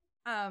 that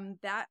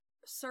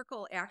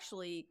circle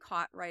actually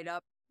caught right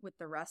up with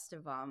the rest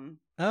of them.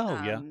 Oh,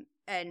 yeah.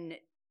 And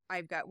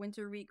I've got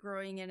winter wheat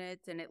growing in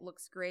it and it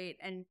looks great.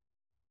 And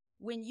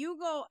when you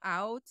go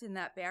out in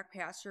that back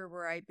pasture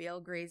where I bale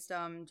grazed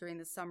them during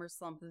the summer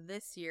slump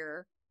this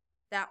year,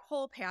 that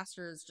whole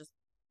pasture is just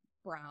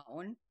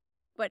brown.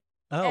 But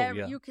Oh,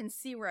 yeah. you can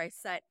see where I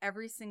set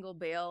every single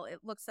bale. It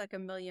looks like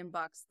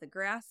 $1,000,000. The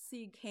grass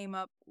seed came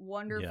up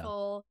Yeah.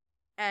 wonderful.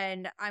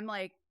 And I'm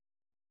like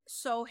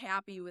so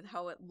happy with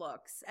how it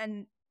looks.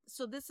 And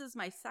so this is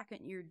my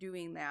second year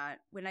doing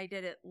that. When I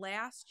did it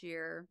last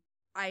year,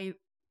 I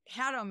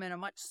had them in a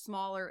much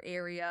smaller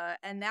area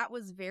and that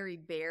was very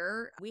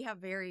bare.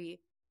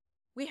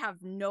 We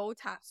have no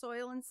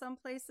topsoil in some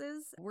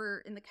places. We're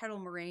in the Kettle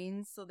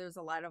Moraines, so there's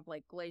a lot of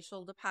like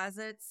glacial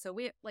deposits. So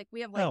we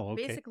have like Oh,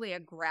 okay. basically a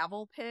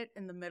gravel pit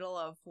in the middle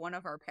of one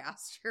of our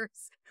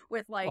pastures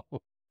with like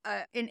Oh,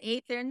 an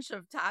 1/8 inch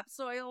of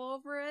topsoil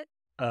over it.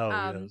 oh,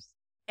 Um, yes.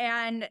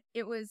 and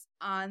it was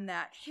on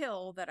that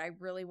hill that I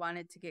really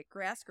wanted to get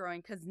grass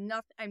growing because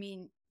I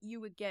mean, you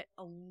would get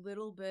a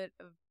little bit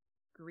of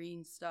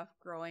green stuff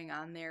growing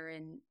on there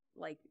in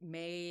like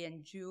May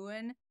and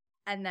June,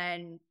 and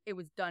then it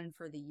was done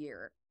for the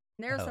year.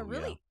 And there's a Oh, yeah.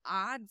 really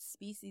odd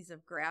species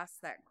of grass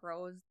that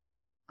grows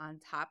on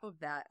top of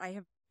that.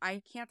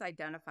 I can't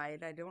identify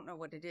it. I don't know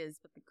what it is,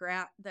 but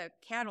the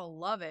cattle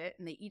love it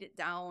and they eat it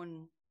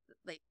down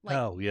like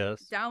Oh,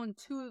 yes. down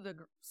to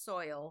the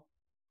soil.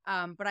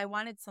 But I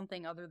wanted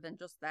something other than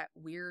just that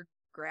weird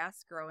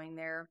grass growing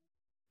there.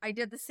 I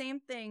did the same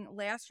thing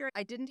last year.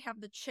 I didn't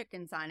have the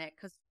chickens on it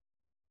because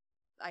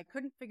I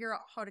couldn't figure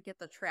out how to get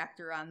the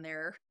tractor on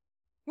there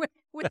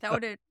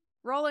without it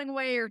rolling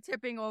away or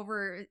tipping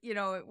over. You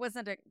know, it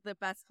wasn't the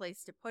best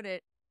place to put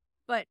it.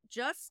 But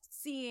just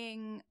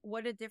seeing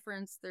what a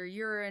difference their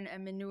urine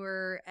and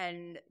manure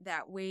and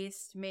that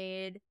waste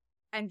made,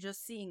 and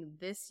just seeing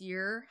this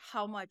year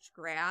how much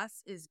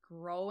grass is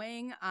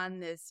growing on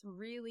this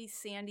really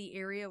sandy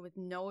area with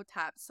no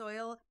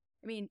topsoil.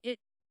 I mean, it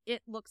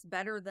looks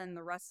better than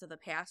the rest of the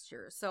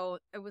pasture. So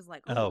it was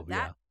like, oh, Oh,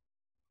 yeah.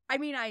 I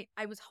mean, I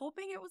was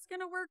hoping it was going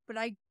to work, but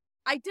I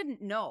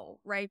didn't know,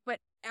 right? But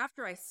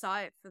after I saw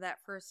it for that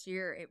first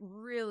year, it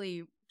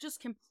really just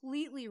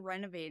completely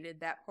renovated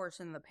that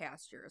portion of the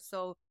pasture.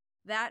 So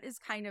that is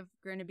kind of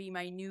going to be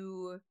my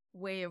new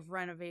way of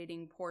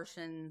renovating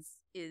portions,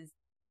 is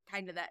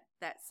kind of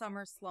that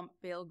summer slump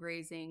bale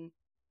grazing.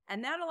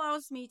 And that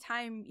allows me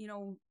time, you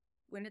know,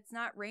 when it's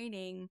not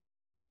raining,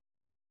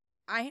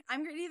 I'm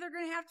either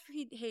going to have to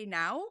feed hay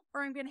now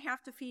or I'm going to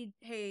have to feed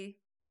hay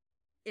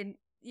in,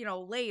 you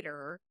know,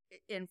 later.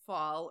 in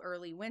fall,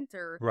 early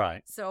winter.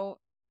 Right. So,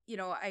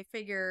 I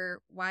figure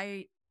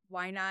why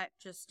not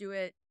just do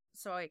it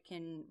so I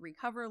can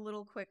recover a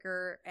little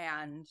quicker,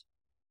 and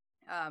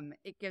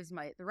it gives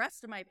the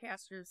rest of my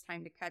pastures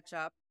time to catch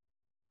up,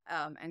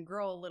 and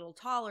grow a little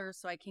taller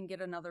so I can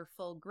get another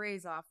full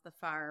graze off the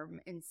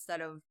farm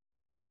instead of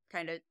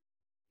kind of,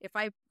 if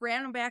I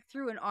ran them back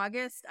through in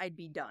August, I'd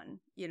be done,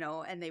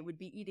 and they would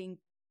be eating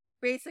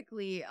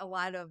basically a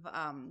lot of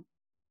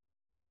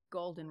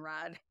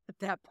goldenrod at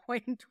that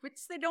point,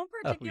 which they don't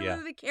Oh, yeah.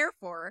 particularly care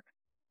for.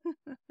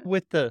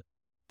 With the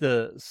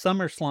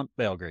summer slump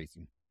bale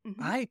grazing, Hmm.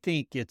 I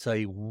think it's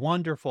a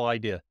wonderful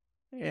idea,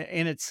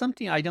 and it's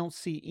something I don't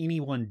see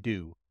anyone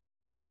do.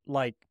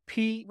 Like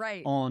Pete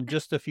Right. on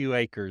Just a Few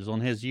Acres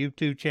on his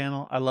YouTube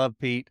channel. I love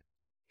Pete.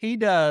 He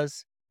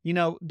does,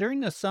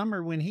 during the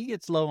summer when he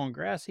gets low on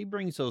grass, he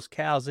brings those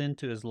cows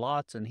into his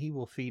lots and he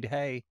will feed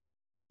hay.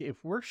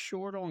 If we're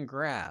short on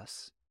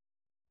grass,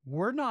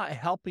 we're not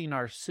helping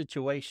our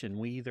situation.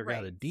 We either got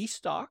to Right.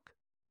 destock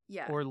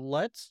Yeah. or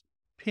let's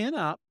pin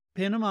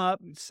them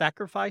up,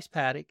 sacrifice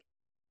paddock,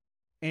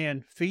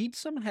 and feed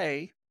some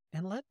hay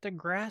and let the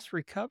grass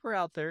recover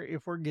out there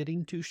if we're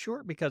getting too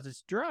short because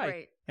it's dry.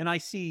 Right. And I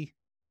see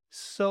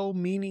so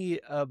many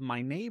of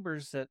my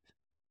neighbors that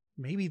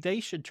maybe they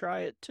should try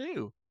it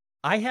too.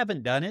 I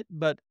haven't done it,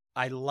 but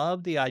I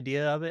love the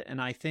idea of it.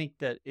 And I think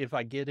that if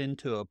I get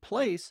into a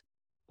place,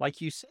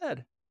 like you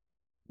said,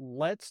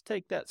 let's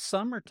take that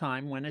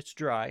summertime when it's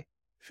dry,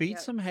 feed Yep.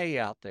 some hay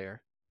out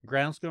there.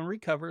 Ground's going to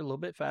recover a little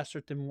bit faster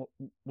than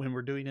when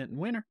we're doing it in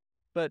winter.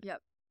 But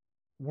Yep.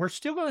 we're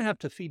still going to have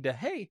to feed the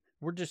hay.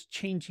 We're just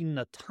changing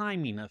the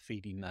timing of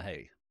feeding the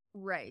hay.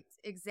 Right.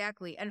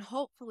 Exactly. And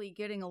hopefully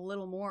getting a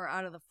little more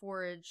out of the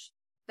forage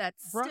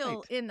that's still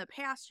Right. in the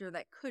pasture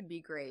that could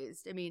be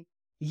grazed. I mean,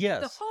 the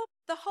Yes.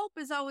 hope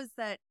is always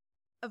that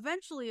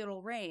eventually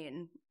it'll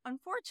rain.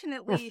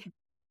 Unfortunately,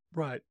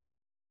 Right.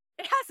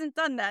 it hasn't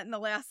done that in the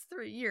last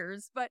 3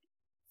 years, but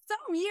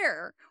some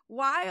year,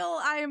 while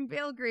I am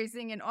bale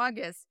grazing in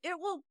August, it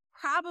will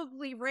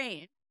probably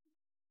rain.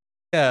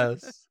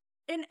 Yes. Yeah.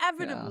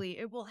 Inevitably,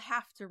 it will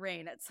have to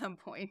rain at some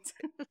point.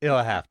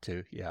 It'll have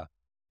to. Yeah.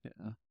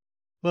 Yeah.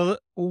 Well,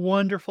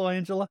 wonderful,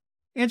 Angela.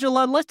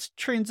 Angela, let's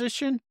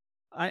transition.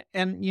 I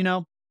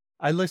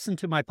listen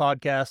to my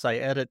podcasts, I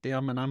edit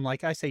them, and I'm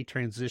like, I say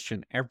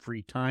transition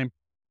every time.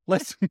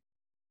 Let's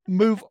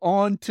move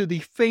on to the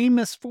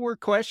famous 4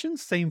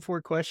 questions, same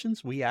 4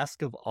 questions we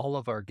ask of all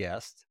of our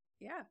guests.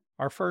 Yeah.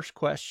 Our first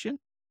question: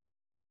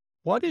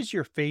 what is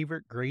your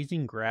favorite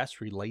grazing grass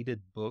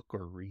related book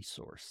or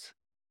resource?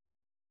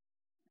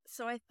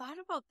 So I thought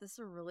about this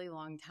a really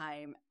long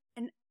time,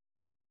 and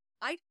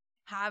I don't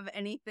have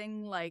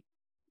anything like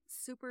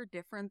super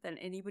different than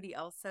anybody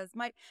else says.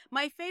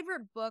 My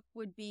favorite book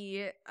would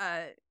be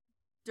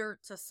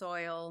Dirt to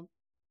Soil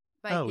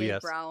by Oh, Gabe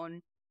yes.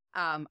 Brown.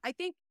 I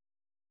think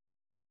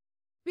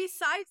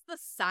besides the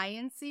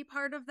sciencey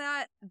part of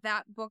that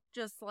book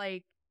just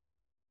like,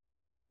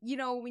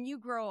 when you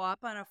grow up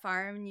on a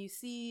farm and you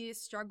see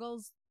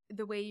struggles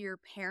the way your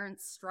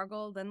parents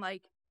struggled, and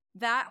like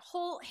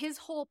his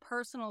whole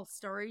personal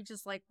story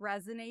just like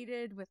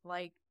resonated with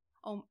like,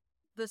 oh,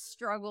 the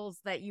struggles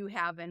that you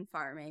have in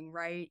farming,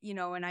 right?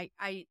 And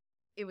I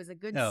it was a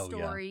good Oh, yeah.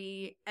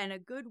 story and a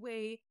good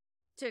way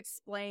to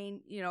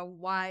explain,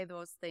 why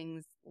those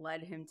things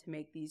led him to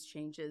make these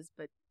changes.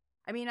 But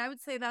I mean, I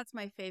would say that's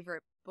my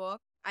favorite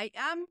book. I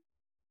am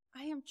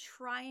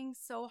trying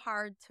so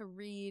hard to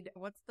read.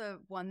 What's the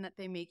one that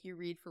they make you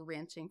read for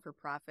Ranching for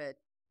Profit?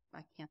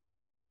 I can't.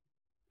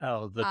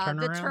 Oh, the The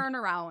turnaround?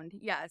 Turnaround.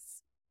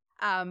 Yes.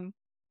 Um,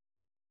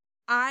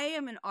 I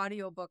am an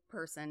audiobook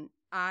person.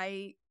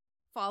 I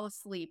fall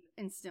asleep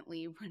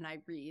instantly when I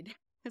read.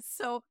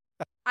 So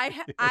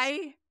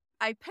Yes.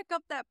 I pick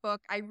up that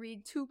book, I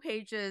read 2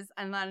 pages,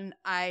 and then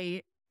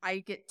I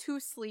get too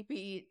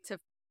sleepy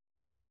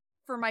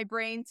for my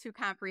brain to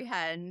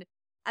comprehend.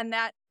 And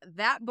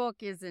that book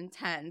is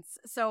intense.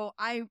 So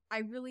I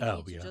really Oh,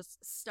 need to yeah.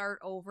 just start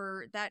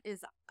over. That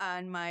is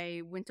on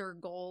my winter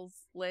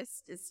goals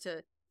list, is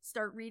to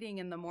start reading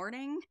in the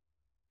morning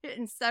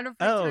instead of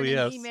Oh, returning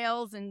yes.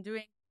 emails and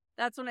doing.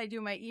 That's when I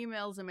do my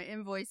emails and my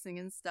invoicing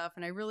and stuff.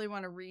 And I really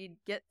want to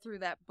get through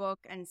that book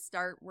and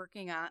start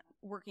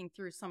working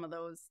through some of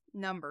those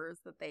numbers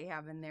that they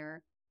have in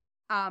there.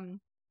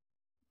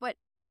 But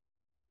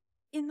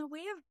in the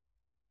way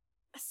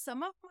of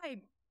some of my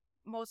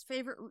most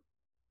favorite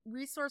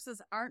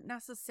resources aren't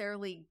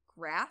necessarily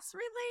grass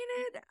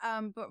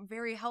related, but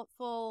very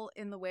helpful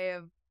in the way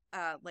of,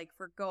 like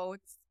for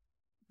goats,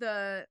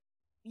 the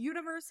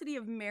University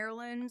of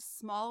Maryland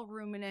Small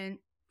Ruminant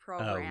Oh,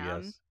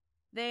 Program. yes.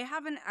 They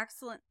have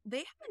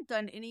they haven't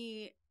done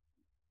any,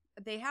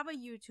 they have a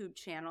YouTube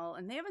channel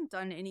and they haven't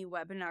done any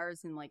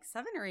webinars in like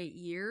 7 or 8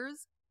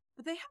 years,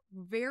 but they have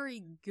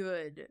very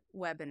good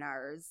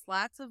webinars,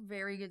 lots of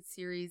very good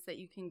series that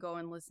you can go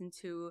and listen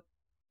to.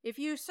 If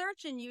you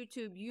search in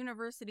YouTube,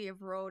 University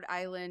of Rhode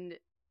Island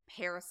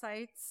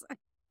parasites,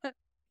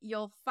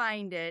 you'll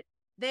find it.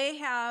 They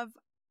have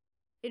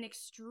an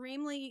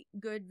extremely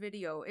good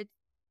video.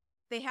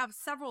 they have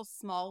several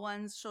small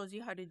ones, shows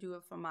you how to do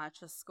a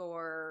FOMACHA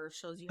score,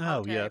 shows you how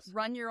Oh, to yes.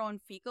 run your own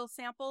fecal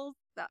samples.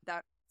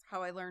 That's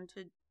how I learned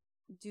to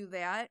do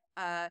that.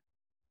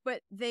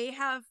 But they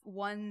have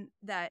one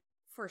that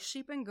for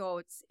sheep and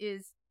goats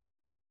is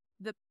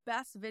the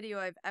best video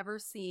I've ever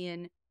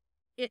seen.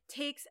 It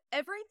takes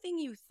everything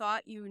you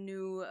thought you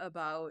knew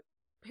about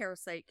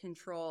parasite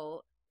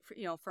control,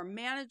 from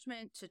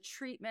management to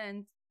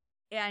treatment,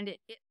 and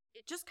it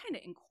just kind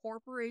of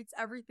incorporates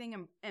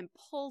everything and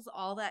pulls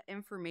all that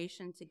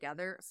information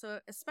together.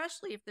 So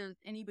especially if there's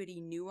anybody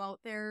new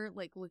out there,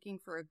 like looking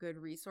for a good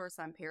resource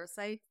on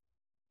parasites,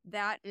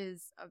 that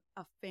is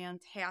a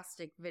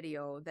fantastic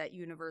video that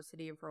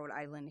University of Rhode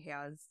Island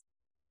has.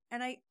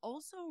 And I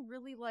also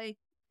really like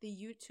the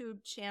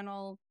YouTube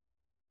channel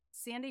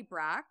Sandy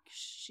Brock.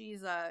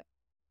 She's a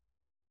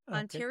Okay.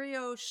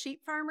 Ontario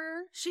sheep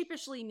farmer.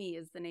 Sheepishly Me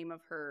is the name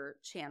of her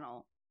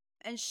channel.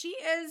 And she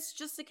is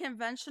just a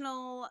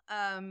conventional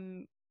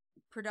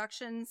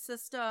production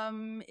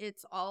system.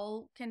 It's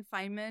all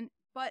confinement,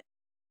 but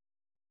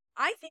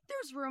I think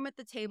there's room at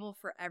the table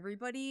for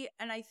everybody.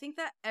 And I think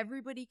that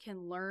everybody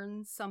can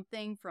learn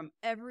something from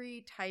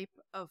every type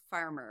of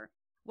farmer,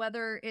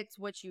 whether it's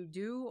what you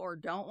do or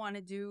don't want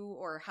to do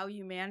or how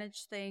you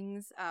manage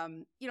things.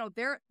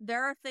 There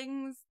are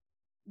things,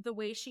 the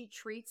way she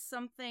treats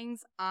some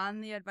things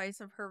on the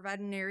advice of her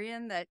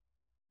veterinarian that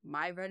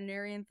my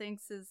veterinarian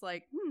thinks is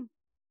like,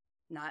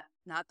 not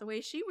the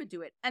way she would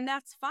do it. And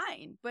that's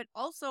fine. But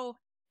also,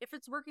 if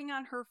it's working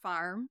on her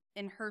farm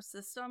in her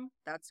system,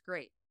 that's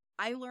great.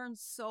 I learned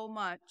so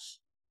much,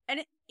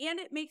 and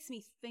it makes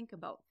me think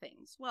about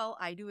things. Well,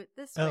 I do it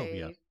this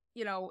way.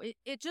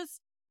 Yeah.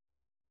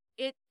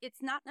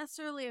 It's not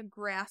necessarily a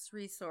grass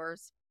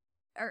resource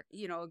or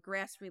a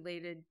grass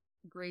related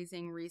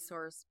grazing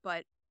resource,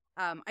 but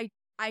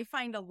I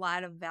find a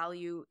lot of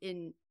value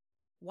in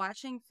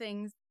watching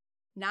things,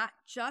 not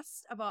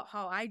just about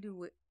how I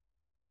do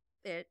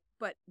it,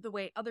 but the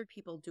way other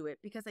people do it,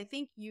 because I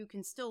think you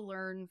can still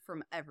learn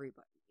from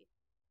everybody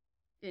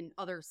in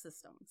other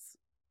systems.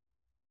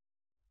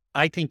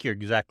 I think you're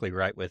exactly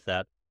right with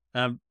that.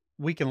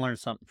 We can learn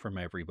something from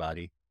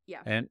everybody.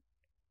 Yeah.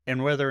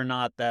 And whether or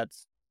not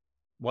that's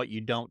what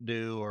you don't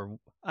do, or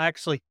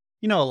actually,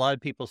 a lot of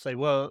people say,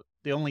 well,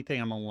 the only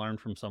thing I'm going to learn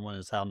from someone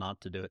is how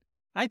not to do it.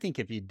 I think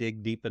if you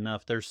dig deep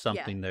enough, there's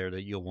something there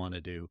that you'll want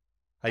to do.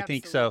 I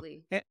think so.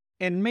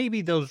 And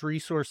maybe those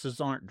resources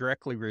aren't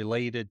directly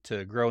related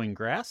to growing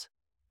grass,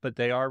 but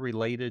they are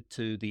related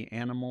to the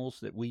animals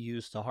that we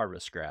use to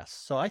harvest grass.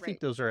 So I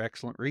think those are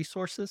excellent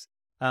resources.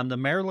 The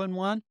Maryland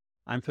one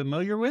I'm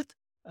familiar with.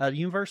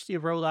 University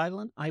of Rhode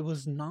Island, I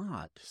was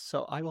not.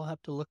 So I will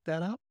have to look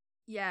that up.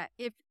 Yeah,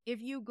 if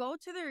you go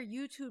to their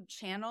YouTube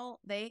channel,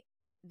 they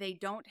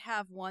don't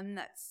have one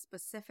that's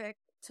specific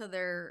to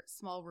their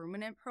small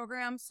ruminant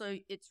program, so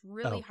it's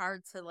really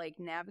hard to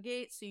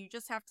navigate. So you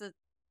just have to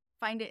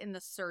find it in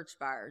the search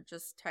bar.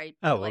 Just type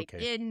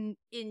in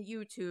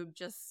YouTube,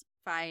 just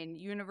find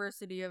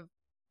University of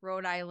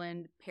Rhode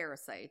Island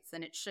parasites,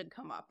 and it should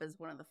come up as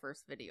one of the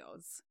first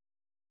videos.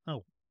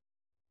 Oh,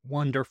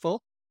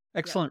 wonderful.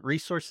 Excellent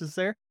resources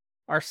there.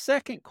 Our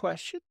second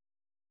question,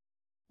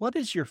 what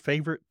is your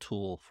favorite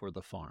tool for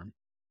the farm?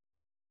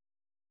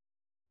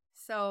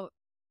 So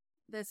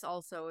this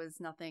also is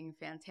nothing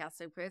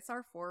fantastic, but it's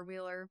our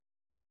four-wheeler.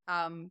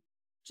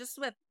 Just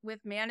with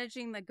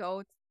managing the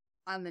goats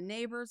on the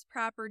neighbor's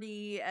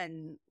property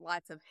and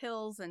lots of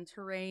hills and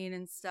terrain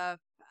and stuff,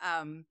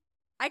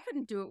 I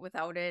couldn't do it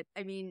without it.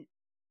 I mean,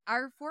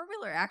 our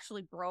four-wheeler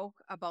actually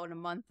broke about a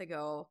month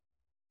ago,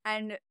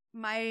 and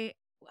I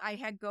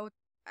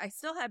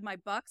still had my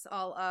bucks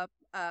all up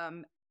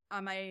on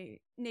my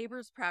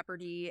neighbor's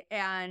property,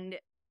 and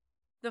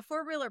the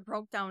four-wheeler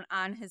broke down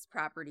on his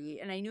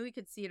property, and I knew he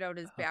could see it out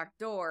his back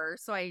door.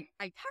 So I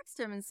texted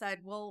him and said,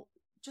 well,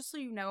 just so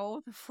you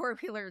know, the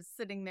four-wheeler is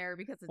sitting there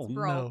because it's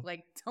broke. No.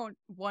 Don't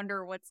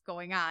wonder what's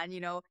going on,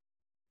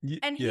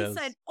 And he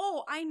said,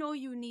 oh, I know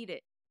you need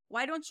it.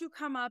 Why don't you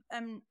come up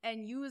and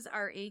use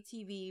our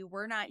ATV?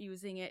 We're not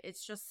using it.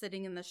 It's just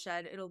sitting in the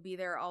shed. It'll be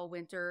there all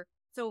winter.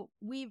 So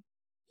I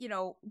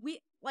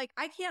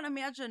can't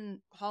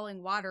imagine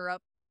hauling water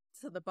up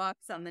to the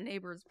bucks on the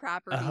neighbor's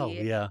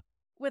property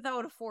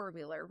without a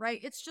four-wheeler, right?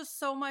 It's just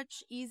so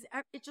much easy.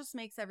 It just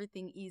makes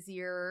everything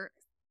easier.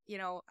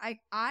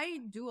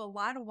 I do a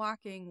lot of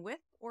walking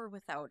with or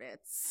without it.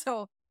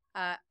 So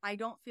I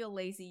don't feel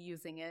lazy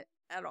using it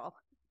at all.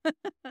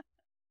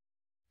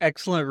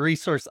 Excellent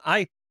resource.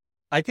 I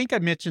think I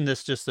mentioned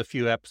this just a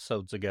few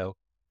episodes ago.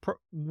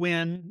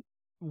 When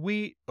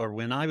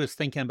I was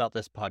thinking about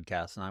this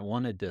podcast and I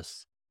wanted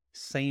this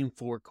same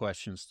 4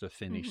 questions to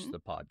finish the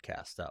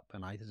podcast up,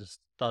 and I just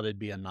thought it'd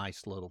be a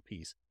nice little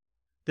piece.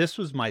 This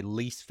was my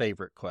least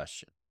favorite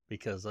question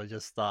because I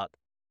just thought,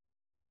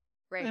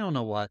 I don't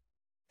know what.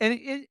 And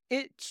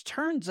it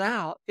turns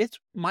out it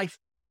may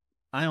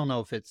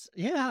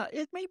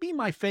be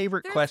my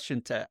favorite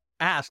question to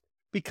ask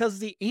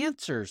because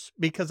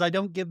because I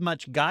don't give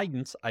much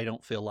guidance, I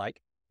don't feel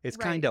like. It's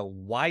kind of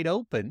wide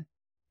open,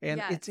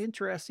 and it's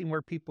interesting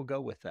where people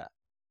go with that.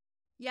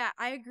 Yeah,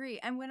 I agree.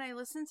 And when I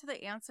listen to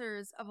the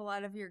answers of a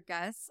lot of your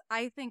guests,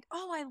 I think,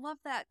 oh, I love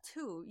that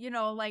too.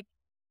 Like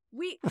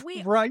we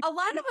Right. a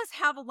lot of us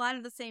have a lot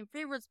of the same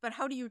favorites, but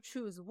how do you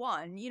choose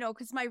one?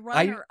 Because my I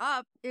runner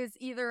up is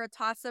either a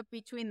toss up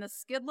between the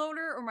skid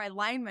loader or my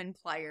lineman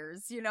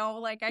pliers,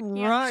 like I can't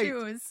right.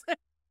 choose.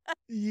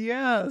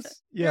 Yes.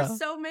 There's Yeah.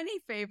 so many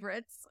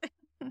favorites.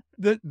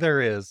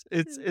 There is.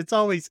 It's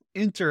always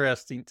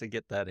interesting to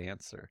get that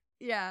answer.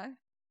 Yeah.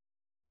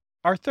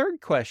 Our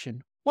third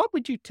question, what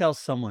would you tell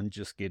someone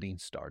just getting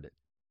started?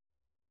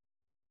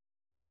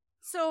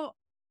 So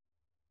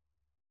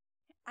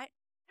I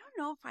don't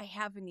know if I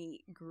have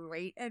any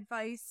great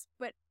advice,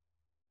 but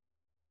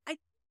I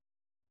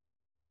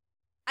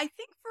I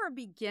think for a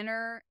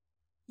beginner,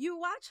 you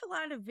watch a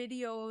lot of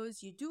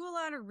videos, you do a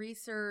lot of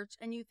research,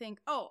 and you think,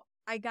 "Oh,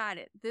 I got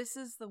it. This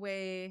is the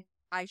way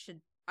I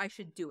should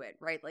do it,"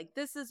 right? Like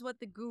this is what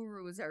the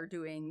gurus are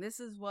doing. This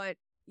is what,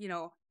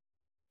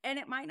 and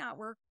it might not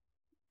work,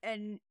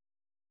 and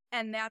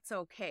that's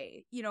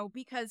okay,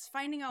 because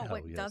finding out Oh,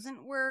 what yes.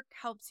 doesn't work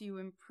helps you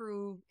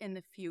improve in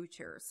the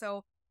future.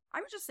 So,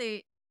 I would just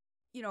say,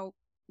 you know,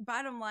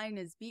 bottom line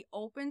is be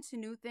open to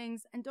new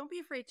things and don't be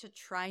afraid to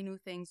try new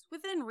things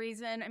within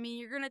reason. I mean,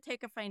 you're going to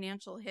take a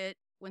financial hit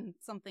when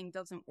something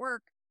doesn't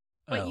work,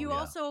 but Oh, you yeah.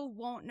 also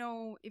won't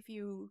know if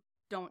you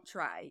don't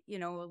try. A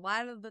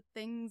lot of the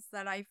things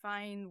that I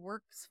find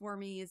works for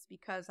me is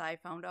because I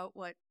found out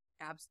what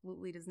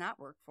absolutely does not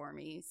work for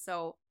me.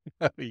 So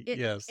it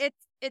Yes.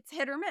 it's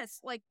hit or miss.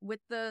 Like with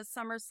the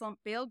summer slump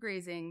bale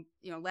grazing,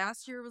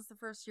 last year was the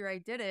first year I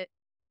did it.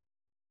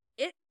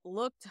 It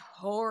looked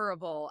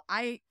horrible.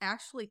 I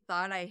actually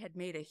thought I had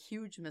made a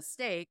huge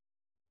mistake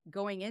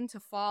going into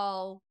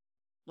fall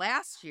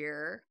last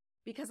year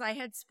because I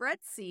had spread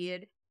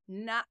seed.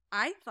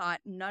 I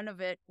thought none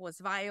of it was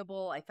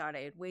viable. I thought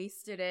I had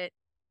wasted it.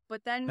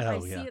 But then I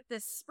Oh, see yeah. it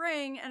this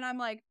spring and I'm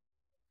like,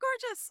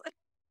 gorgeous.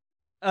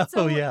 Oh,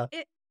 So yeah.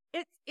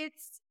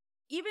 it's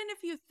even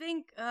if you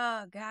think,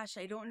 gosh,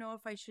 I don't know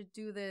if I should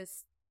do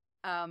this,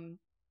 um,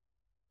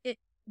 it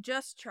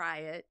just try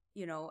it,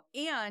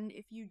 and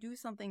if you do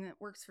something that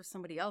works for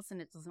somebody else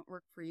and it doesn't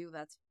work for you,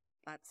 that's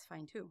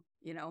fine too.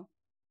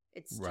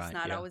 It's just Right.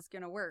 not Yeah. always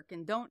gonna work.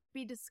 And don't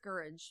be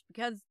discouraged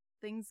because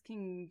things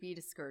can be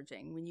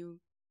discouraging when you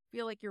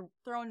feel like you're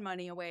throwing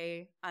money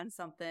away on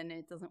something and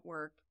it doesn't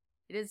work.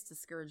 It is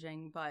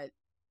discouraging, but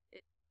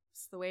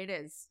it's the way it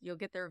is. You'll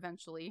get there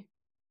eventually.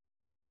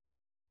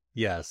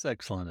 Yes.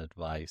 Excellent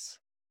advice.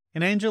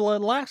 And Angela,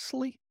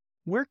 lastly,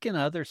 where can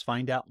others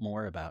find out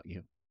more about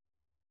you?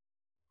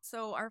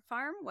 So our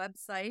farm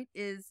website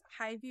is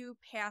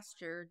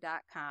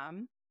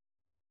highviewpasture.com.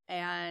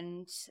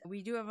 And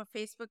we do have a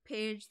Facebook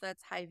page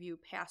that's Highview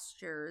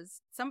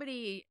Pastures.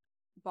 Somebody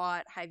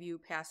bought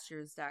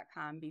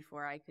highviewpastures.com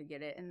before I could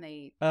get it, and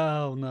they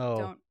Oh,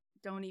 no.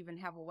 don't even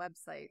have a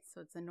website,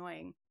 so it's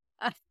annoying.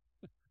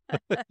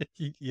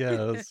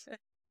 Yes.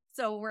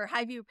 So we're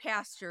Highview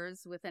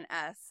Pastures with an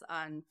S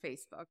on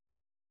Facebook.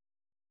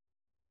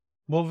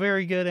 Well,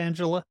 very good,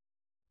 Angela.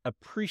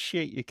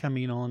 Appreciate you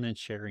coming on and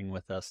sharing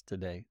with us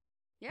today.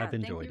 Yeah, I've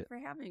thank enjoyed you it. for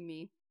having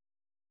me.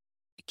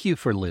 Thank you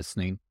for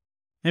listening.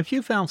 If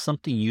you found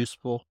something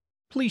useful,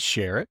 please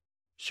share it.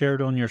 Share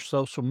it on your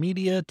social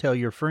media, tell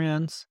your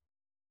friends.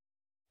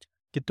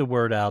 Get the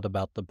word out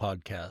about the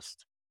podcast.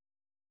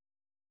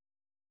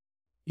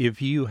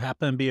 If you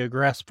happen to be a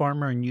grass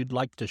farmer and you'd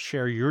like to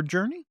share your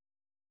journey,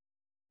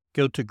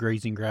 go to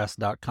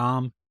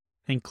grazinggrass.com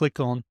and click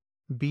on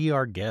Be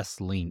Our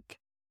Guest link.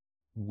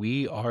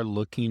 We are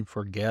looking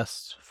for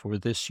guests for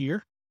this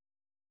year.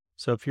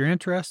 So if you're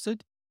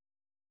interested,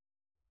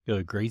 go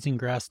to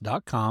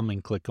grazinggrass.com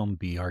and click on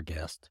Be Our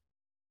Guest.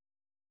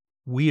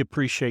 We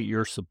appreciate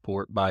your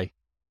support by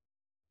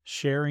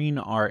sharing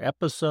our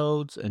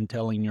episodes and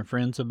telling your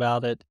friends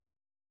about it.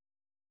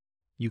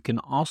 You can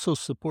also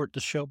support the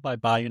show by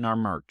buying our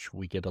merch.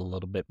 We get a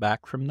little bit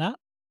back from that.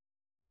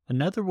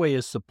 Another way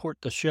to support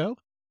the show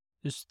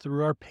is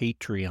through our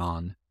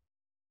Patreon.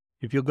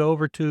 If you'll go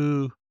over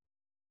to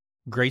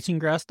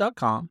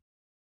grazinggrass.com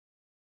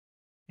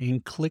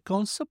and click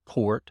on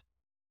support,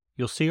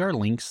 you'll see our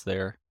links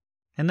there,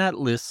 and that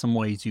lists some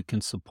ways you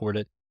can support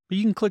it. But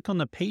you can click on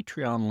the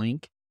Patreon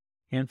link,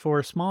 and for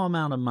a small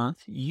amount a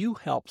month, you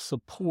help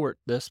support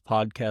this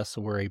podcast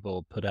so we're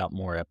able to put out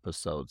more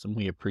episodes, and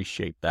we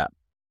appreciate that.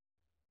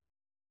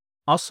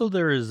 Also,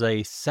 there is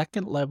a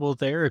second level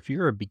there if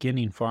you're a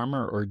beginning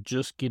farmer or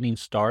just getting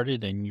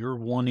started and you're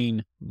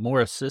wanting more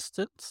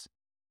assistance.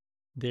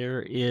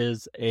 There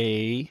is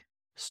a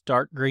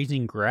Start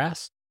Grazing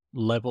Grass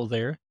level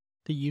there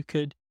that you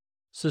could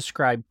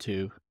subscribe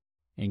to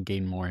and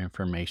gain more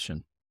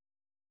information.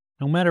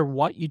 No matter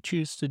what you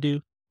choose to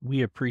do,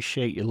 we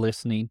appreciate you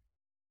listening.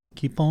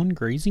 Keep on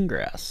grazing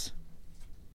grass.